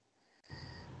fired.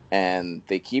 And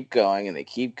they keep going and they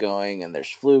keep going, and there's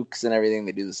flukes and everything.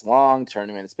 They do this long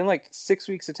tournament. It's been like 6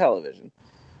 weeks of television.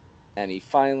 And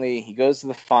he goes to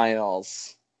the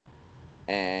finals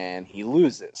and he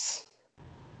loses.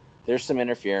 There's some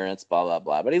interference, blah, blah,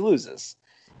 blah, but he loses.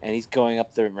 And he's going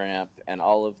up the ramp, and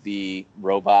all of the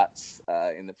robots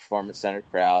in the Performance Center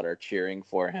crowd are cheering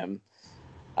for him.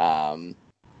 And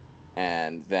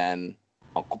then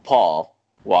Uncle Paul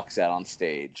walks out on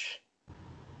stage,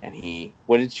 and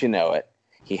wouldn't you know it,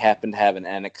 he happened to have an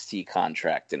NXT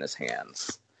contract in his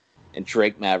hands. And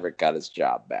Drake Maverick got his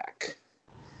job back.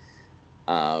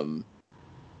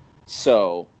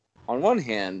 So, on one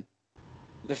hand,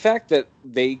 the fact that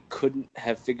they couldn't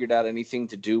have figured out anything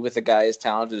to do with a guy as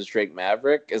talented as Drake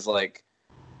Maverick is like,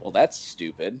 well, that's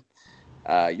stupid.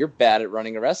 You're bad at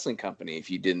running a wrestling company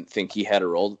if you didn't think he had a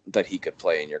role that he could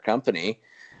play in your company.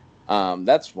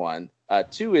 That's one.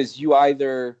 Two is you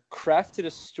either crafted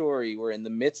a story where in the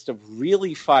midst of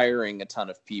really firing a ton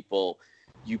of people,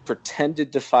 you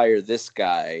pretended to fire this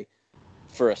guy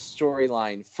for a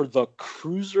storyline for the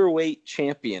Cruiserweight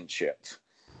Championship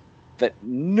that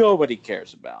nobody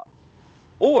cares about.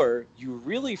 Or you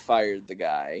really fired the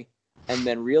guy and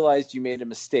then realized you made a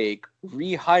mistake,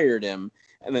 rehired him,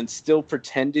 and then still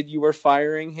pretended you were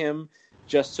firing him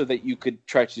just so that you could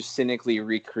try to cynically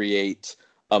recreate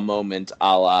a moment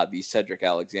a la the Cedric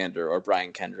Alexander or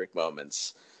Brian Kendrick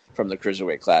moments from the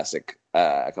Cruiserweight Classic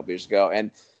a couple years ago. And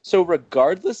so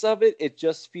regardless of it, it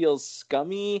just feels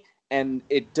scummy, and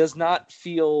this did not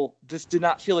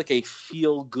feel like a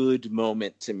feel-good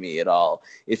moment to me at all.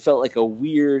 It felt like a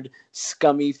weird,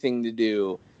 scummy thing to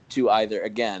do, to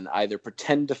either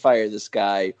pretend to fire this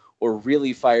guy or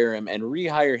really fire him and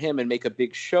rehire him and make a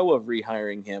big show of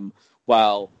rehiring him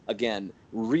while, again,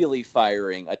 really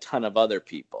firing a ton of other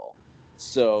people.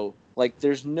 So, like,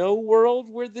 there's no world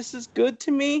where this is good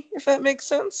to me, if that makes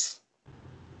sense.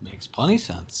 Makes plenty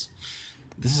sense.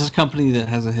 This is a company that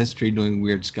has a history doing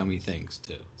weird, scummy things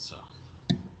too. So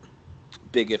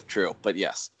big if true, but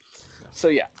yes. So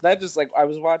yeah, that just like I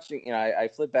was watching. I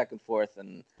flipped back and forth,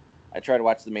 and I tried to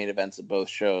watch the main events of both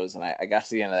shows, and I got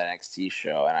to the end of that NXT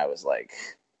show, and I was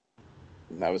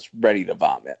ready to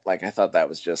vomit. Like I thought that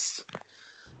was just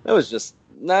I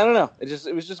don't know.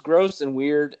 It was just gross and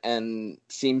weird, and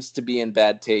seems to be in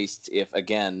bad taste. If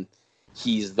again,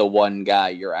 he's the one guy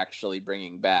you're actually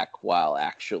bringing back while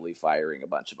actually firing a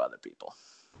bunch of other people.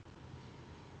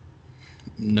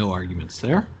 No arguments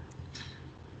there.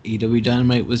 AEW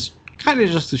Dynamite was kind of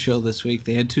just a show this week.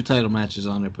 They had 2 title matches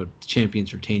on it, but the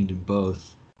champions retained in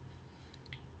both.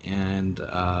 And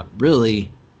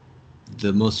really,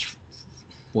 the most...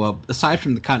 Well, aside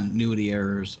from the continuity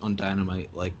errors on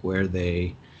Dynamite, like where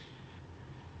they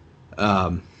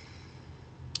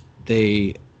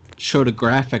showed a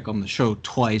graphic on the show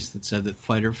twice that said that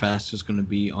Fyter Fest was going to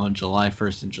be on July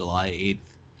 1st and July 8th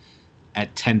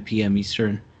at 10 p.m.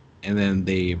 Eastern, and then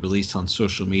they released on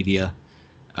social media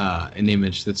an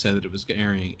image that said that it was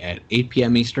airing at 8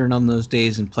 p.m. Eastern on those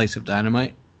days in place of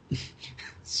Dynamite.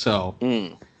 So,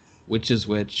 which is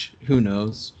which? Who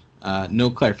knows? No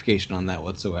clarification on that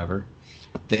whatsoever.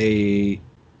 They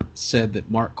said that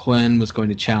Mark Quinn was going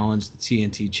to challenge the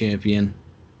TNT champion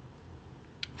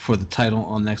for the title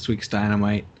on next week's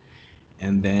Dynamite.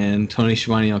 And then Tony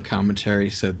Schiavone on commentary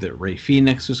said that Rey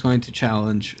Fenix was going to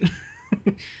challenge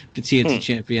the TNT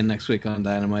champion next week on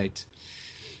Dynamite.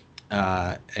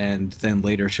 And then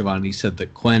later Schiavone said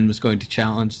that Quinn was going to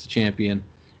challenge the champion.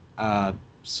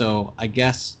 So I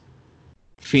guess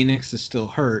Phoenix is still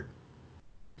hurt.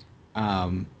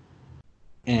 But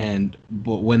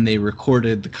when they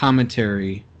recorded the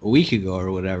commentary a week ago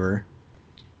or whatever,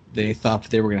 they thought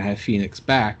that they were going to have Phoenix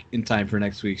back in time for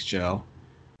next week's show.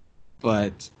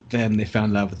 But then they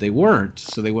found out that they weren't,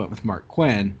 so they went with Mark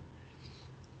Quinn.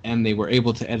 And they were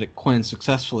able to edit Quinn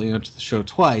successfully onto the show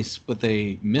twice, but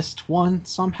they missed one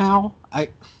somehow.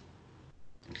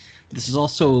 This is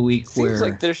also a week where... Seems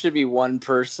like there should be one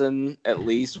person, at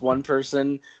least one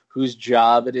person, whose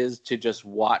job it is to just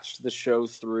watch the show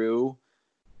through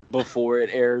before it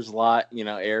airs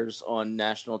on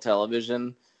national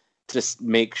television. Just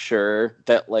make sure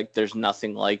that there's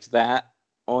nothing like that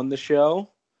on the show.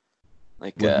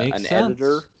 An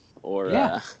editor or...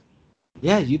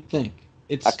 Yeah, you'd think.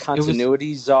 A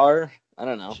continuity czar? I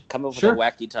don't know. Come up with a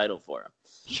wacky title for him.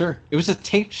 Sure. It was a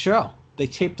taped show. They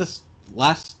taped this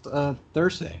last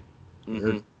Thursday.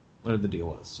 Or whatever the deal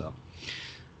was. So,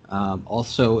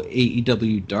 also,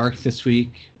 AEW Dark this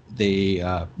week, they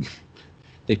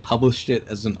published it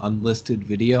as an unlisted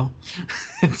video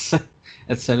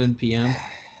at 7 p.m.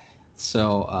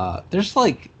 So, there's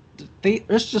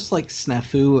just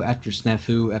snafu after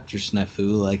snafu after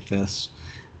snafu like this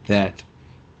that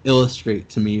illustrate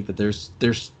to me that there's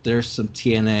some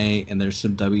TNA and there's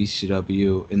some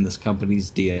WCW in this company's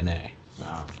DNA.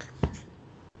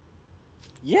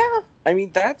 Yeah, I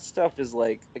mean that stuff is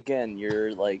again,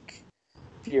 you're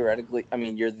theoretically, I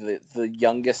mean you're the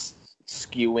youngest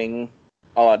skewing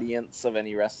audience of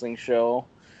any wrestling show.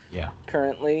 Yeah.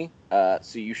 Currently,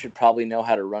 so you should probably know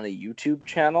how to run a YouTube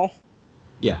channel.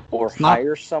 Yeah. Or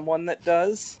hire someone that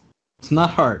does. It's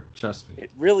not hard, trust me. It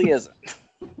really isn't.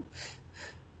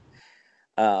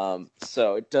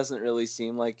 So it doesn't really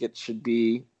seem like it should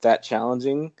be that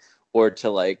challenging, or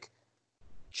to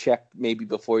check maybe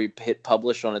before you hit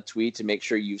publish on a tweet to make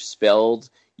sure you've spelled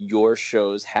your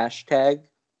show's hashtag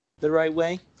the right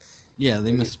way. Yeah,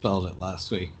 they misspelled it last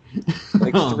week.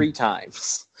 3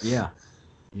 times. Yeah.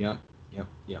 Yep.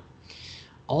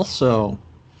 Also,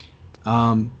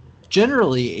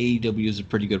 generally AEW is a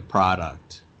pretty good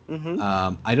product.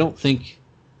 Mm-hmm. I don't think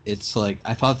it's I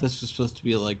thought this was supposed to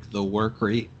be the work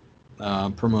rate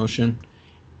promotion,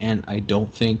 and I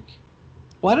don't think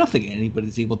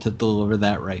anybody's able to deliver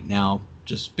that right now,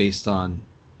 just based on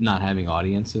not having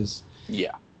audiences.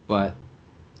 Yeah. But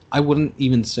I wouldn't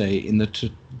even say in the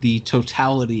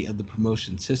totality of the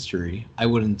promotion's history, I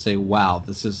wouldn't say, wow,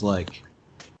 this is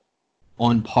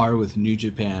on par with New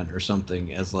Japan or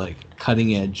something as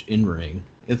cutting edge in ring.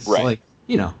 It's right.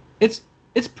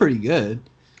 It's pretty good.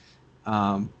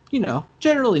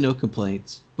 Generally no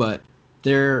complaints, but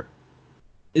there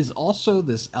is also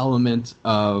this element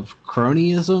of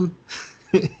cronyism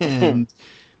and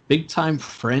big time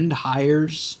friend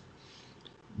hires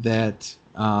that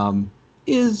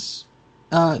is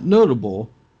notable,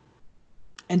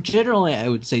 and generally I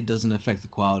would say doesn't affect the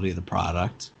quality of the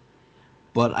product,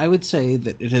 but I would say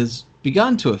that it has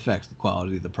begun to affect the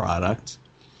quality of the product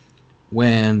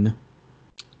when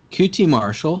QT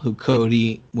Marshall, who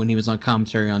Cody, when he was on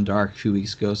commentary on Dark a few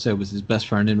weeks ago, said was his best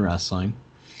friend in wrestling.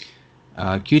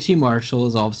 QT Marshall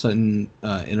is all of a sudden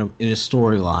in a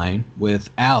storyline with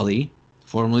Allie,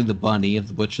 formerly the Bunny of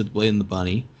the Butcher, the Blade, and the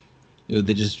Bunny.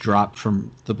 They just dropped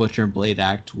from the Butcher and Blade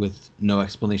act with no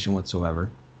explanation whatsoever.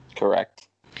 Correct.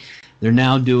 They're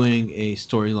now doing a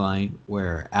storyline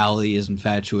where Allie is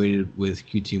infatuated with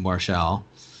QT Marshall,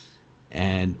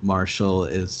 and Marshall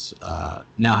is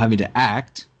now having to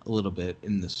act a little bit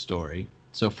in this story.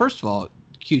 So first of all,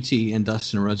 QT and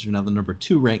Dustin Rhodes are now the number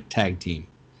 2 ranked tag team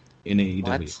in AEW.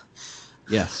 What?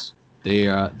 Yes, they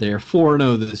are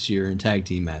 4-0 this year in tag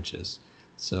team matches.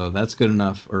 So that's good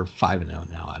enough, or 5-0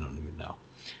 now. I don't even know,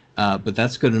 but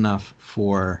that's good enough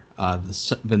for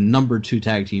the number 2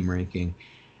 tag team ranking.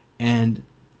 And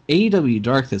AEW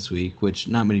Dark this week, which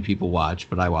not many people watch,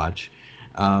 but I watch,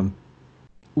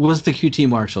 was the QT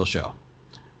Marshall show.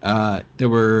 There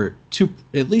were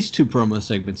at least 2 promo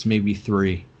segments, maybe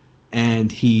 3,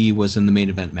 and he was in the main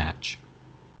event match.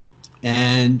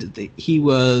 And he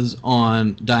was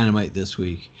on Dynamite this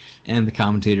week, and the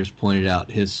commentators pointed out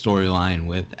his storyline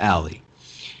with Allie.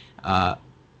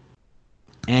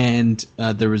 And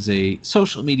there was a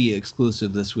social media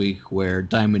exclusive this week where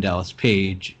Diamond Dallas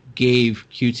Page gave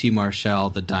QT Marshall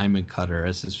the Diamond Cutter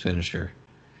as his finisher.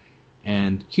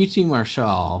 And QT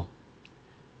Marshall,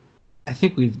 I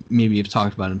think we maybe have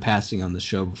talked about in passing on the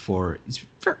show before.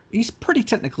 He's pretty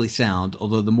technically sound,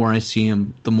 although the more I see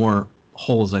him, the more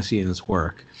holes I see in his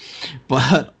work.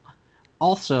 But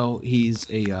also, he's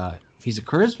a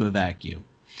charisma vacuum,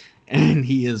 and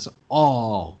he is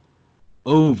all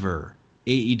over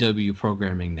AEW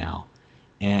programming now.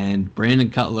 And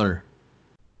Brandon Cutler,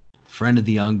 friend of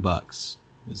the Young Bucks,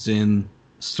 was in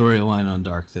storyline on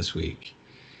Dark this week.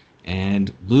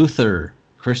 And Luther,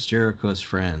 Chris Jericho's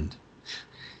friend,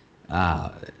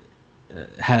 had,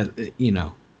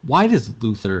 why does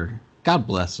Luther, God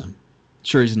bless him,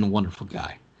 sure he's a wonderful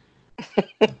guy.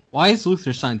 Why is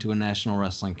Luther signed to a national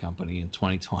wrestling company in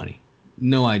 2020?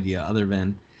 No idea, other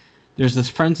than there's this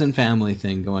friends and family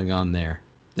thing going on there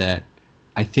that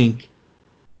I think,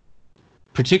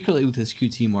 particularly with this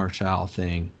QT Marshall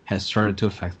thing, has started to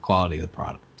affect the quality of the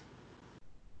product.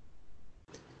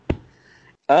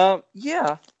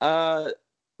 Yeah.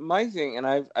 My thing, and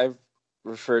I've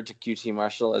referred to QT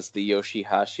Marshall as the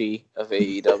Yoshihashi of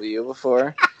AEW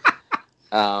before.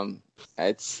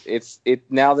 It's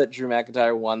now that Drew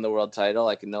McIntyre won the world title,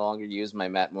 I can no longer use my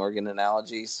Matt Morgan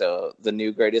analogy. So the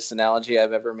new greatest analogy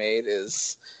I've ever made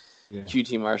is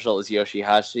QT Marshall is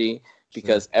Yoshihashi,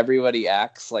 because everybody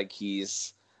acts like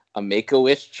he's a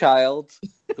Make-A-Wish child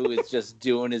who is just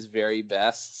doing his very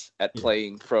best at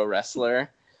playing pro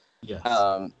wrestler. Yes.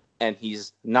 And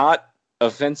he's not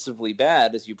offensively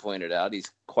bad, as you pointed out.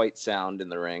 He's quite sound in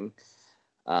the ring.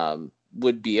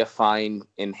 Would be a fine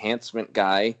enhancement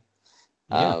guy,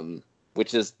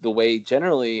 which is the way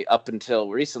generally up until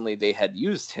recently they had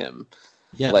used him.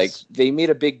 Yes. Like, they made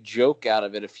a big joke out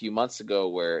of it a few months ago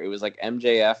where it was like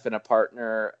MJF and a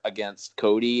partner against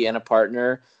Cody and a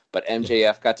partner, but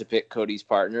MJF got to pick Cody's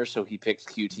partner, so he picked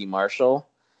QT Marshall.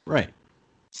 Right.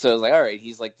 So it's like, all right,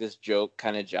 he's like this joke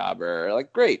kind of jobber.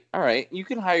 Like, great, all right, you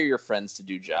can hire your friends to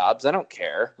do jobs. I don't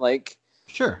care. Like,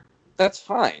 sure, that's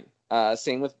fine.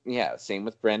 Same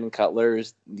with Brandon Cutler,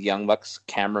 the Young Bucks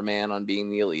cameraman on Being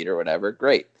the Elite or whatever.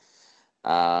 Great.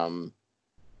 Fine.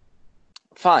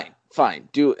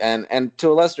 Do and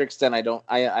to a lesser extent,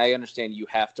 I understand you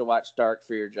have to watch Dark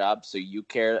for your job, so you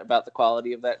care about the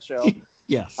quality of that show.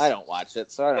 Yes. I don't watch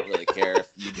it, so I don't really care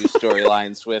if you do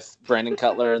storylines with Brandon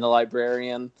Cutler and the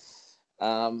Librarian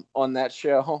on that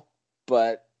show.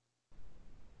 But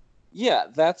yeah,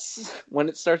 that's when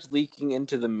it starts leaking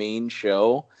into the main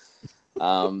show.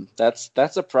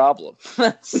 That's a problem.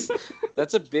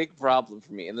 That's a big problem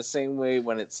for me. In the same way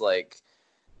when it's like,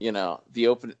 the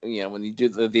open, when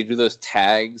they do those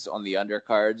tags on the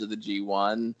undercards of the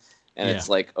G1, and it's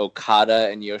like Okada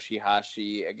and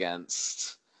Yoshihashi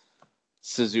against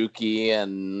Suzuki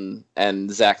and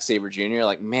Zack Sabre Jr.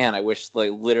 Like, man, I wish like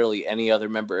literally any other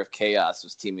member of Chaos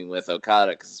was teaming with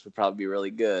Okada, because this would probably be really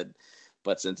good.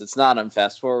 But since it's not, I'm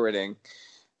fast forwarding.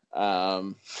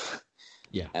 And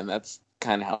that's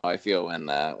kind of how I feel when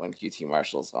QT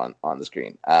Marshall's on the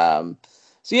screen.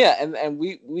 So yeah, and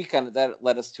we kind of, that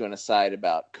led us to an aside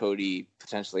about Cody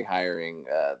potentially hiring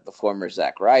the former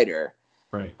Zack Ryder,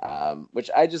 right?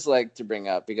 Which I just like to bring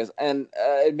up because,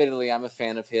 admittedly, I'm a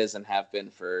fan of his and have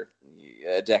been for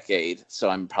a decade,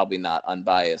 so I'm probably not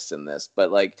unbiased in this.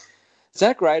 But like,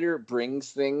 Zack Ryder could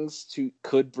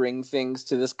bring things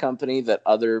to this company that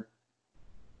other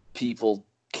people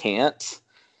can't,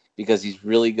 because he's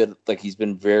really good. Like, he's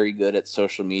been very good at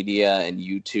social media and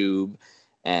YouTube,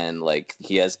 and like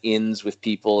he has ins with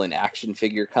people in action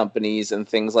figure companies and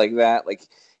things like that. Like,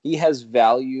 he has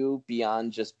value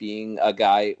beyond just being a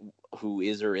guy who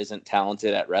is or isn't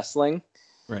talented at wrestling.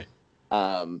 Right.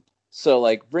 So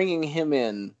like bringing him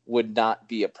in would not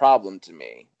be a problem to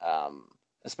me.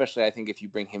 Especially I think if you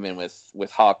bring him in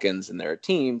with Hawkins and their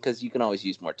team, because you can always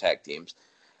use more tag teams.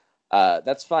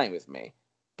 That's fine with me.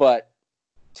 But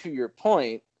to your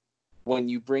point, when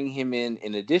you bring him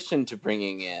in addition to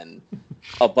bringing in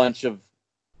a bunch of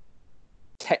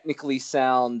technically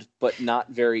sound but not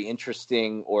very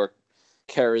interesting or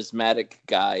charismatic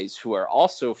guys who are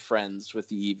also friends with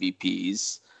the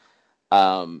EVPs,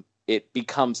 it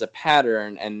becomes a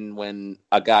pattern. And when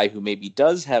a guy who maybe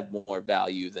does have more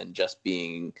value than just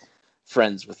being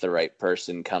friends with the right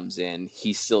person comes in,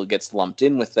 he still gets lumped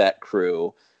in with that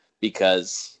crew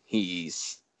because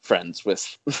he's friends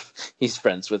with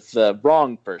the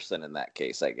wrong person in that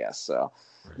case, I guess. So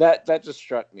that just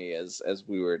struck me as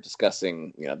we were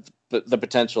discussing, the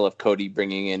potential of Cody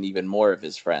bringing in even more of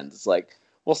his friends. It's like,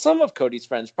 well, some of Cody's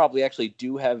friends probably actually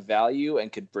do have value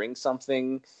and could bring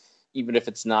something, even if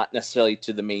it's not necessarily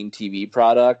to the main TV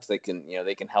product. They can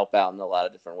help out in a lot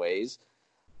of different ways.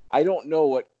 I don't know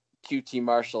what QT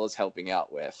Marshall is helping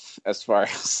out with, as far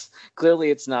as clearly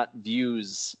it's not the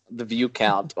view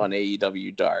count on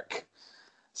AEW Dark.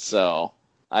 So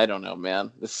I don't know,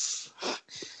 man.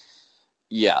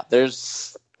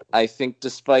 I think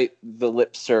despite the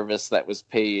lip service that was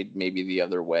paid maybe the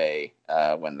other way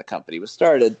when the company was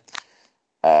started,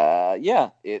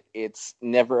 it's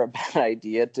never a bad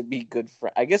idea to be good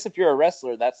friends. I guess if you're a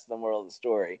wrestler, that's the moral of the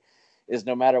story, is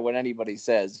no matter what anybody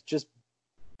says, just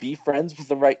be friends with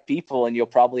the right people and you'll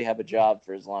probably have a job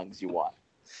for as long as you want.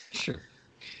 Sure.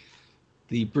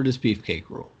 The Brutus Beefcake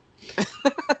rule.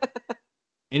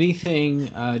 Anything,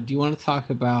 do you want to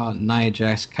talk about Nia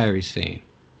Jax, Kairi Sane?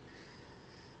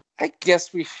 I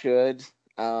guess we should.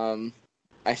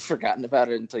 I'd forgotten about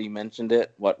it until you mentioned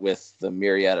it, what with the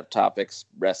myriad of topics,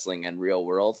 wrestling and real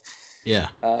world,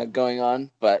 going on.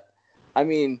 But, I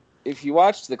mean, if you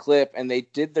watch the clip, and they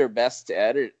did their best to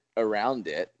edit around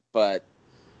it, but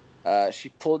she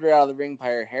pulled her out of the ring by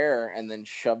her hair and then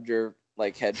shoved her,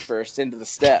 like, head first into the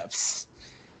steps.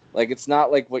 Like, it's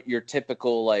not like what your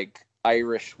typical, like,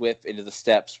 Irish whip into the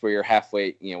steps where you're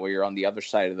halfway, where you're on the other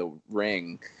side of the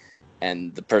ring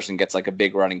and the person gets like a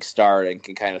big running start and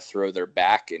can kind of throw their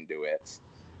back into it.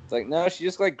 It's like, no, she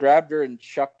just like grabbed her and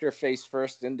chucked her face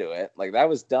first into it. Like, that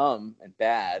was dumb and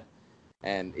bad.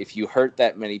 And if you hurt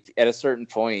that many at a certain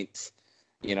point,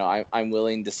 I'm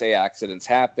willing to say accidents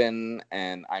happen,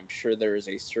 and I'm sure there is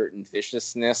a certain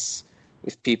viciousness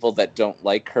with people that don't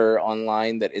like her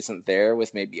online that isn't there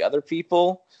with maybe other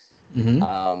people.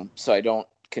 Mm-hmm. So I don't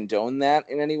condone that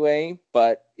in any way,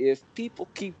 but if people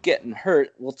keep getting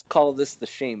hurt, let's call this the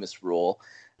Sheamus rule.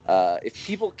 If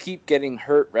people keep getting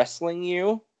hurt wrestling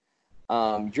you,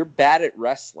 you're bad at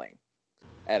wrestling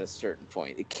at a certain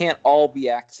point. It can't all be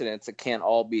accidents. It can't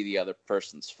all be the other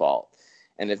person's fault.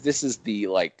 And if this is the,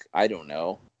 like, I don't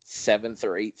know, 7th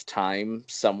or 8th time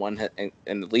someone and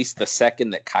at least the second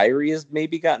that Kairi has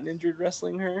maybe gotten injured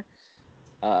wrestling her,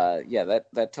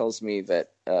 that tells me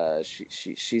that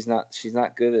she's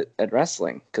not good at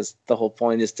wrestling, because the whole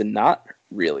point is to not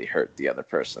really hurt the other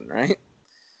person, right?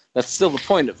 That's still the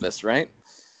point of this, right?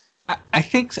 I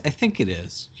think it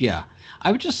is. Yeah,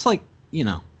 I would just like,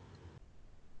 I'm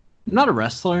not a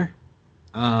wrestler.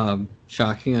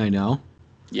 Shocking, I know.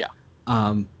 Yeah.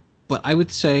 But I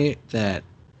would say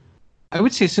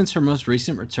since her most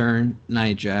recent return,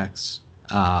 Nia Jax,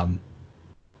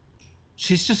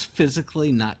 she's just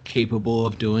physically not capable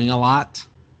of doing a lot.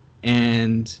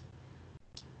 And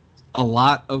a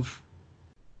lot of,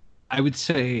 I would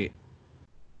say,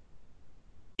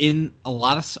 in a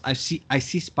lot of, I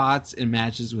see spots in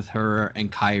matches with her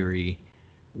and Kairi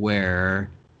where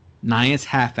Nia's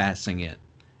half-assing it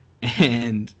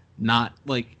and not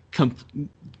like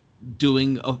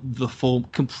doing the full,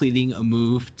 completing a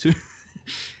move to,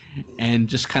 and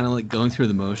just kind of like going through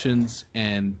the motions,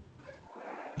 and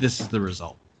this is the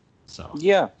result. So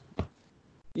yeah,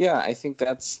 I think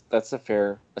that's a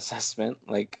fair assessment.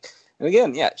 Like, and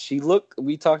again,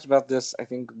 we talked about this, I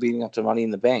think, leading up to Money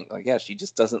in the Bank. Like, yeah, she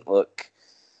just doesn't look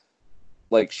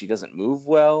like she doesn't move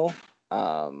well.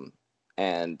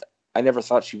 And I never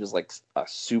thought she was like a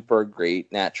super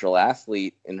great natural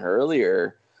athlete in her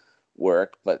earlier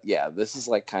work, but yeah, this is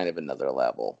like kind of another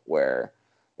level where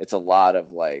it's a lot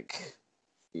of like,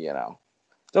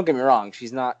 don't get me wrong,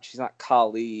 she's not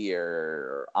Kali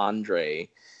or Andre,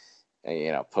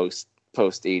 post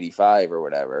post 85 or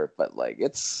whatever, but like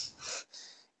it's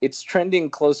trending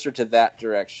closer to that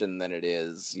direction than it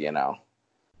is, the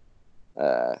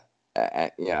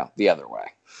other way.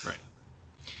 Right.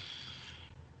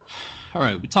 All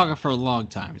right, we've been talking for a long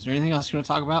time. Is there anything else you want to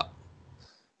talk about?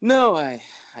 No, I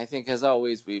think as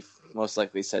always we've most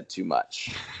likely said too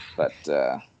much, but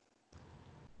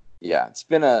yeah, it's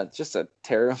been just a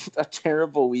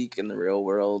terrible week in the real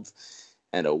world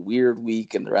and a weird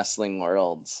week in the wrestling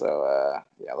world. So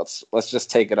yeah, let's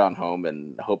just take it on home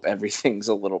and hope everything's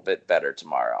a little bit better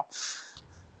tomorrow.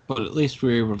 But at least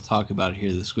we were able to talk about it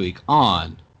here this week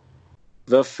on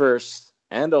the first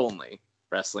and only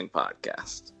wrestling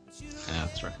podcast. Yeah,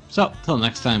 that's right. So, till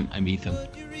next time, I'm Ethan.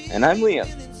 And I'm Liam.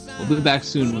 We'll be back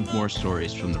soon with more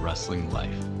stories from the wrestling life.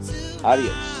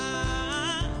 Adios.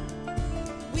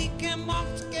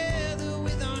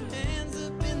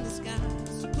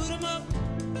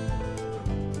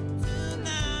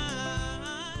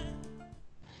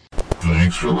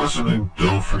 Thanks for listening.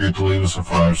 Don't forget to leave us a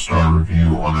 5-star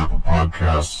review on Apple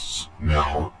Podcasts.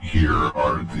 Now, here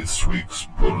are this week's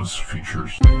bonus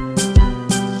features.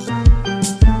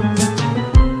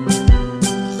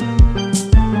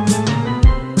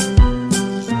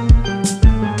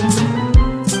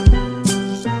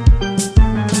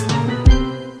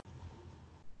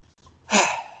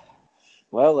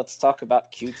 Well, let's talk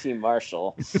about QT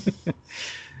Marshall.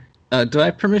 Do I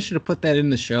have permission to put that in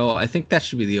the show? I think that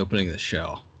should be the opening of the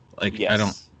show. Like, yes. I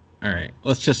don't... All right.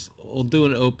 We'll do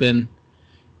an open,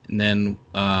 and then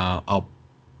I'll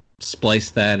splice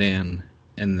that in,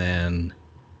 and then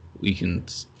we can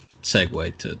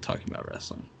segue to talking about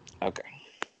wrestling. Okay.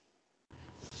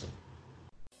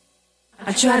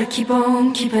 I try to keep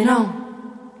on keeping on.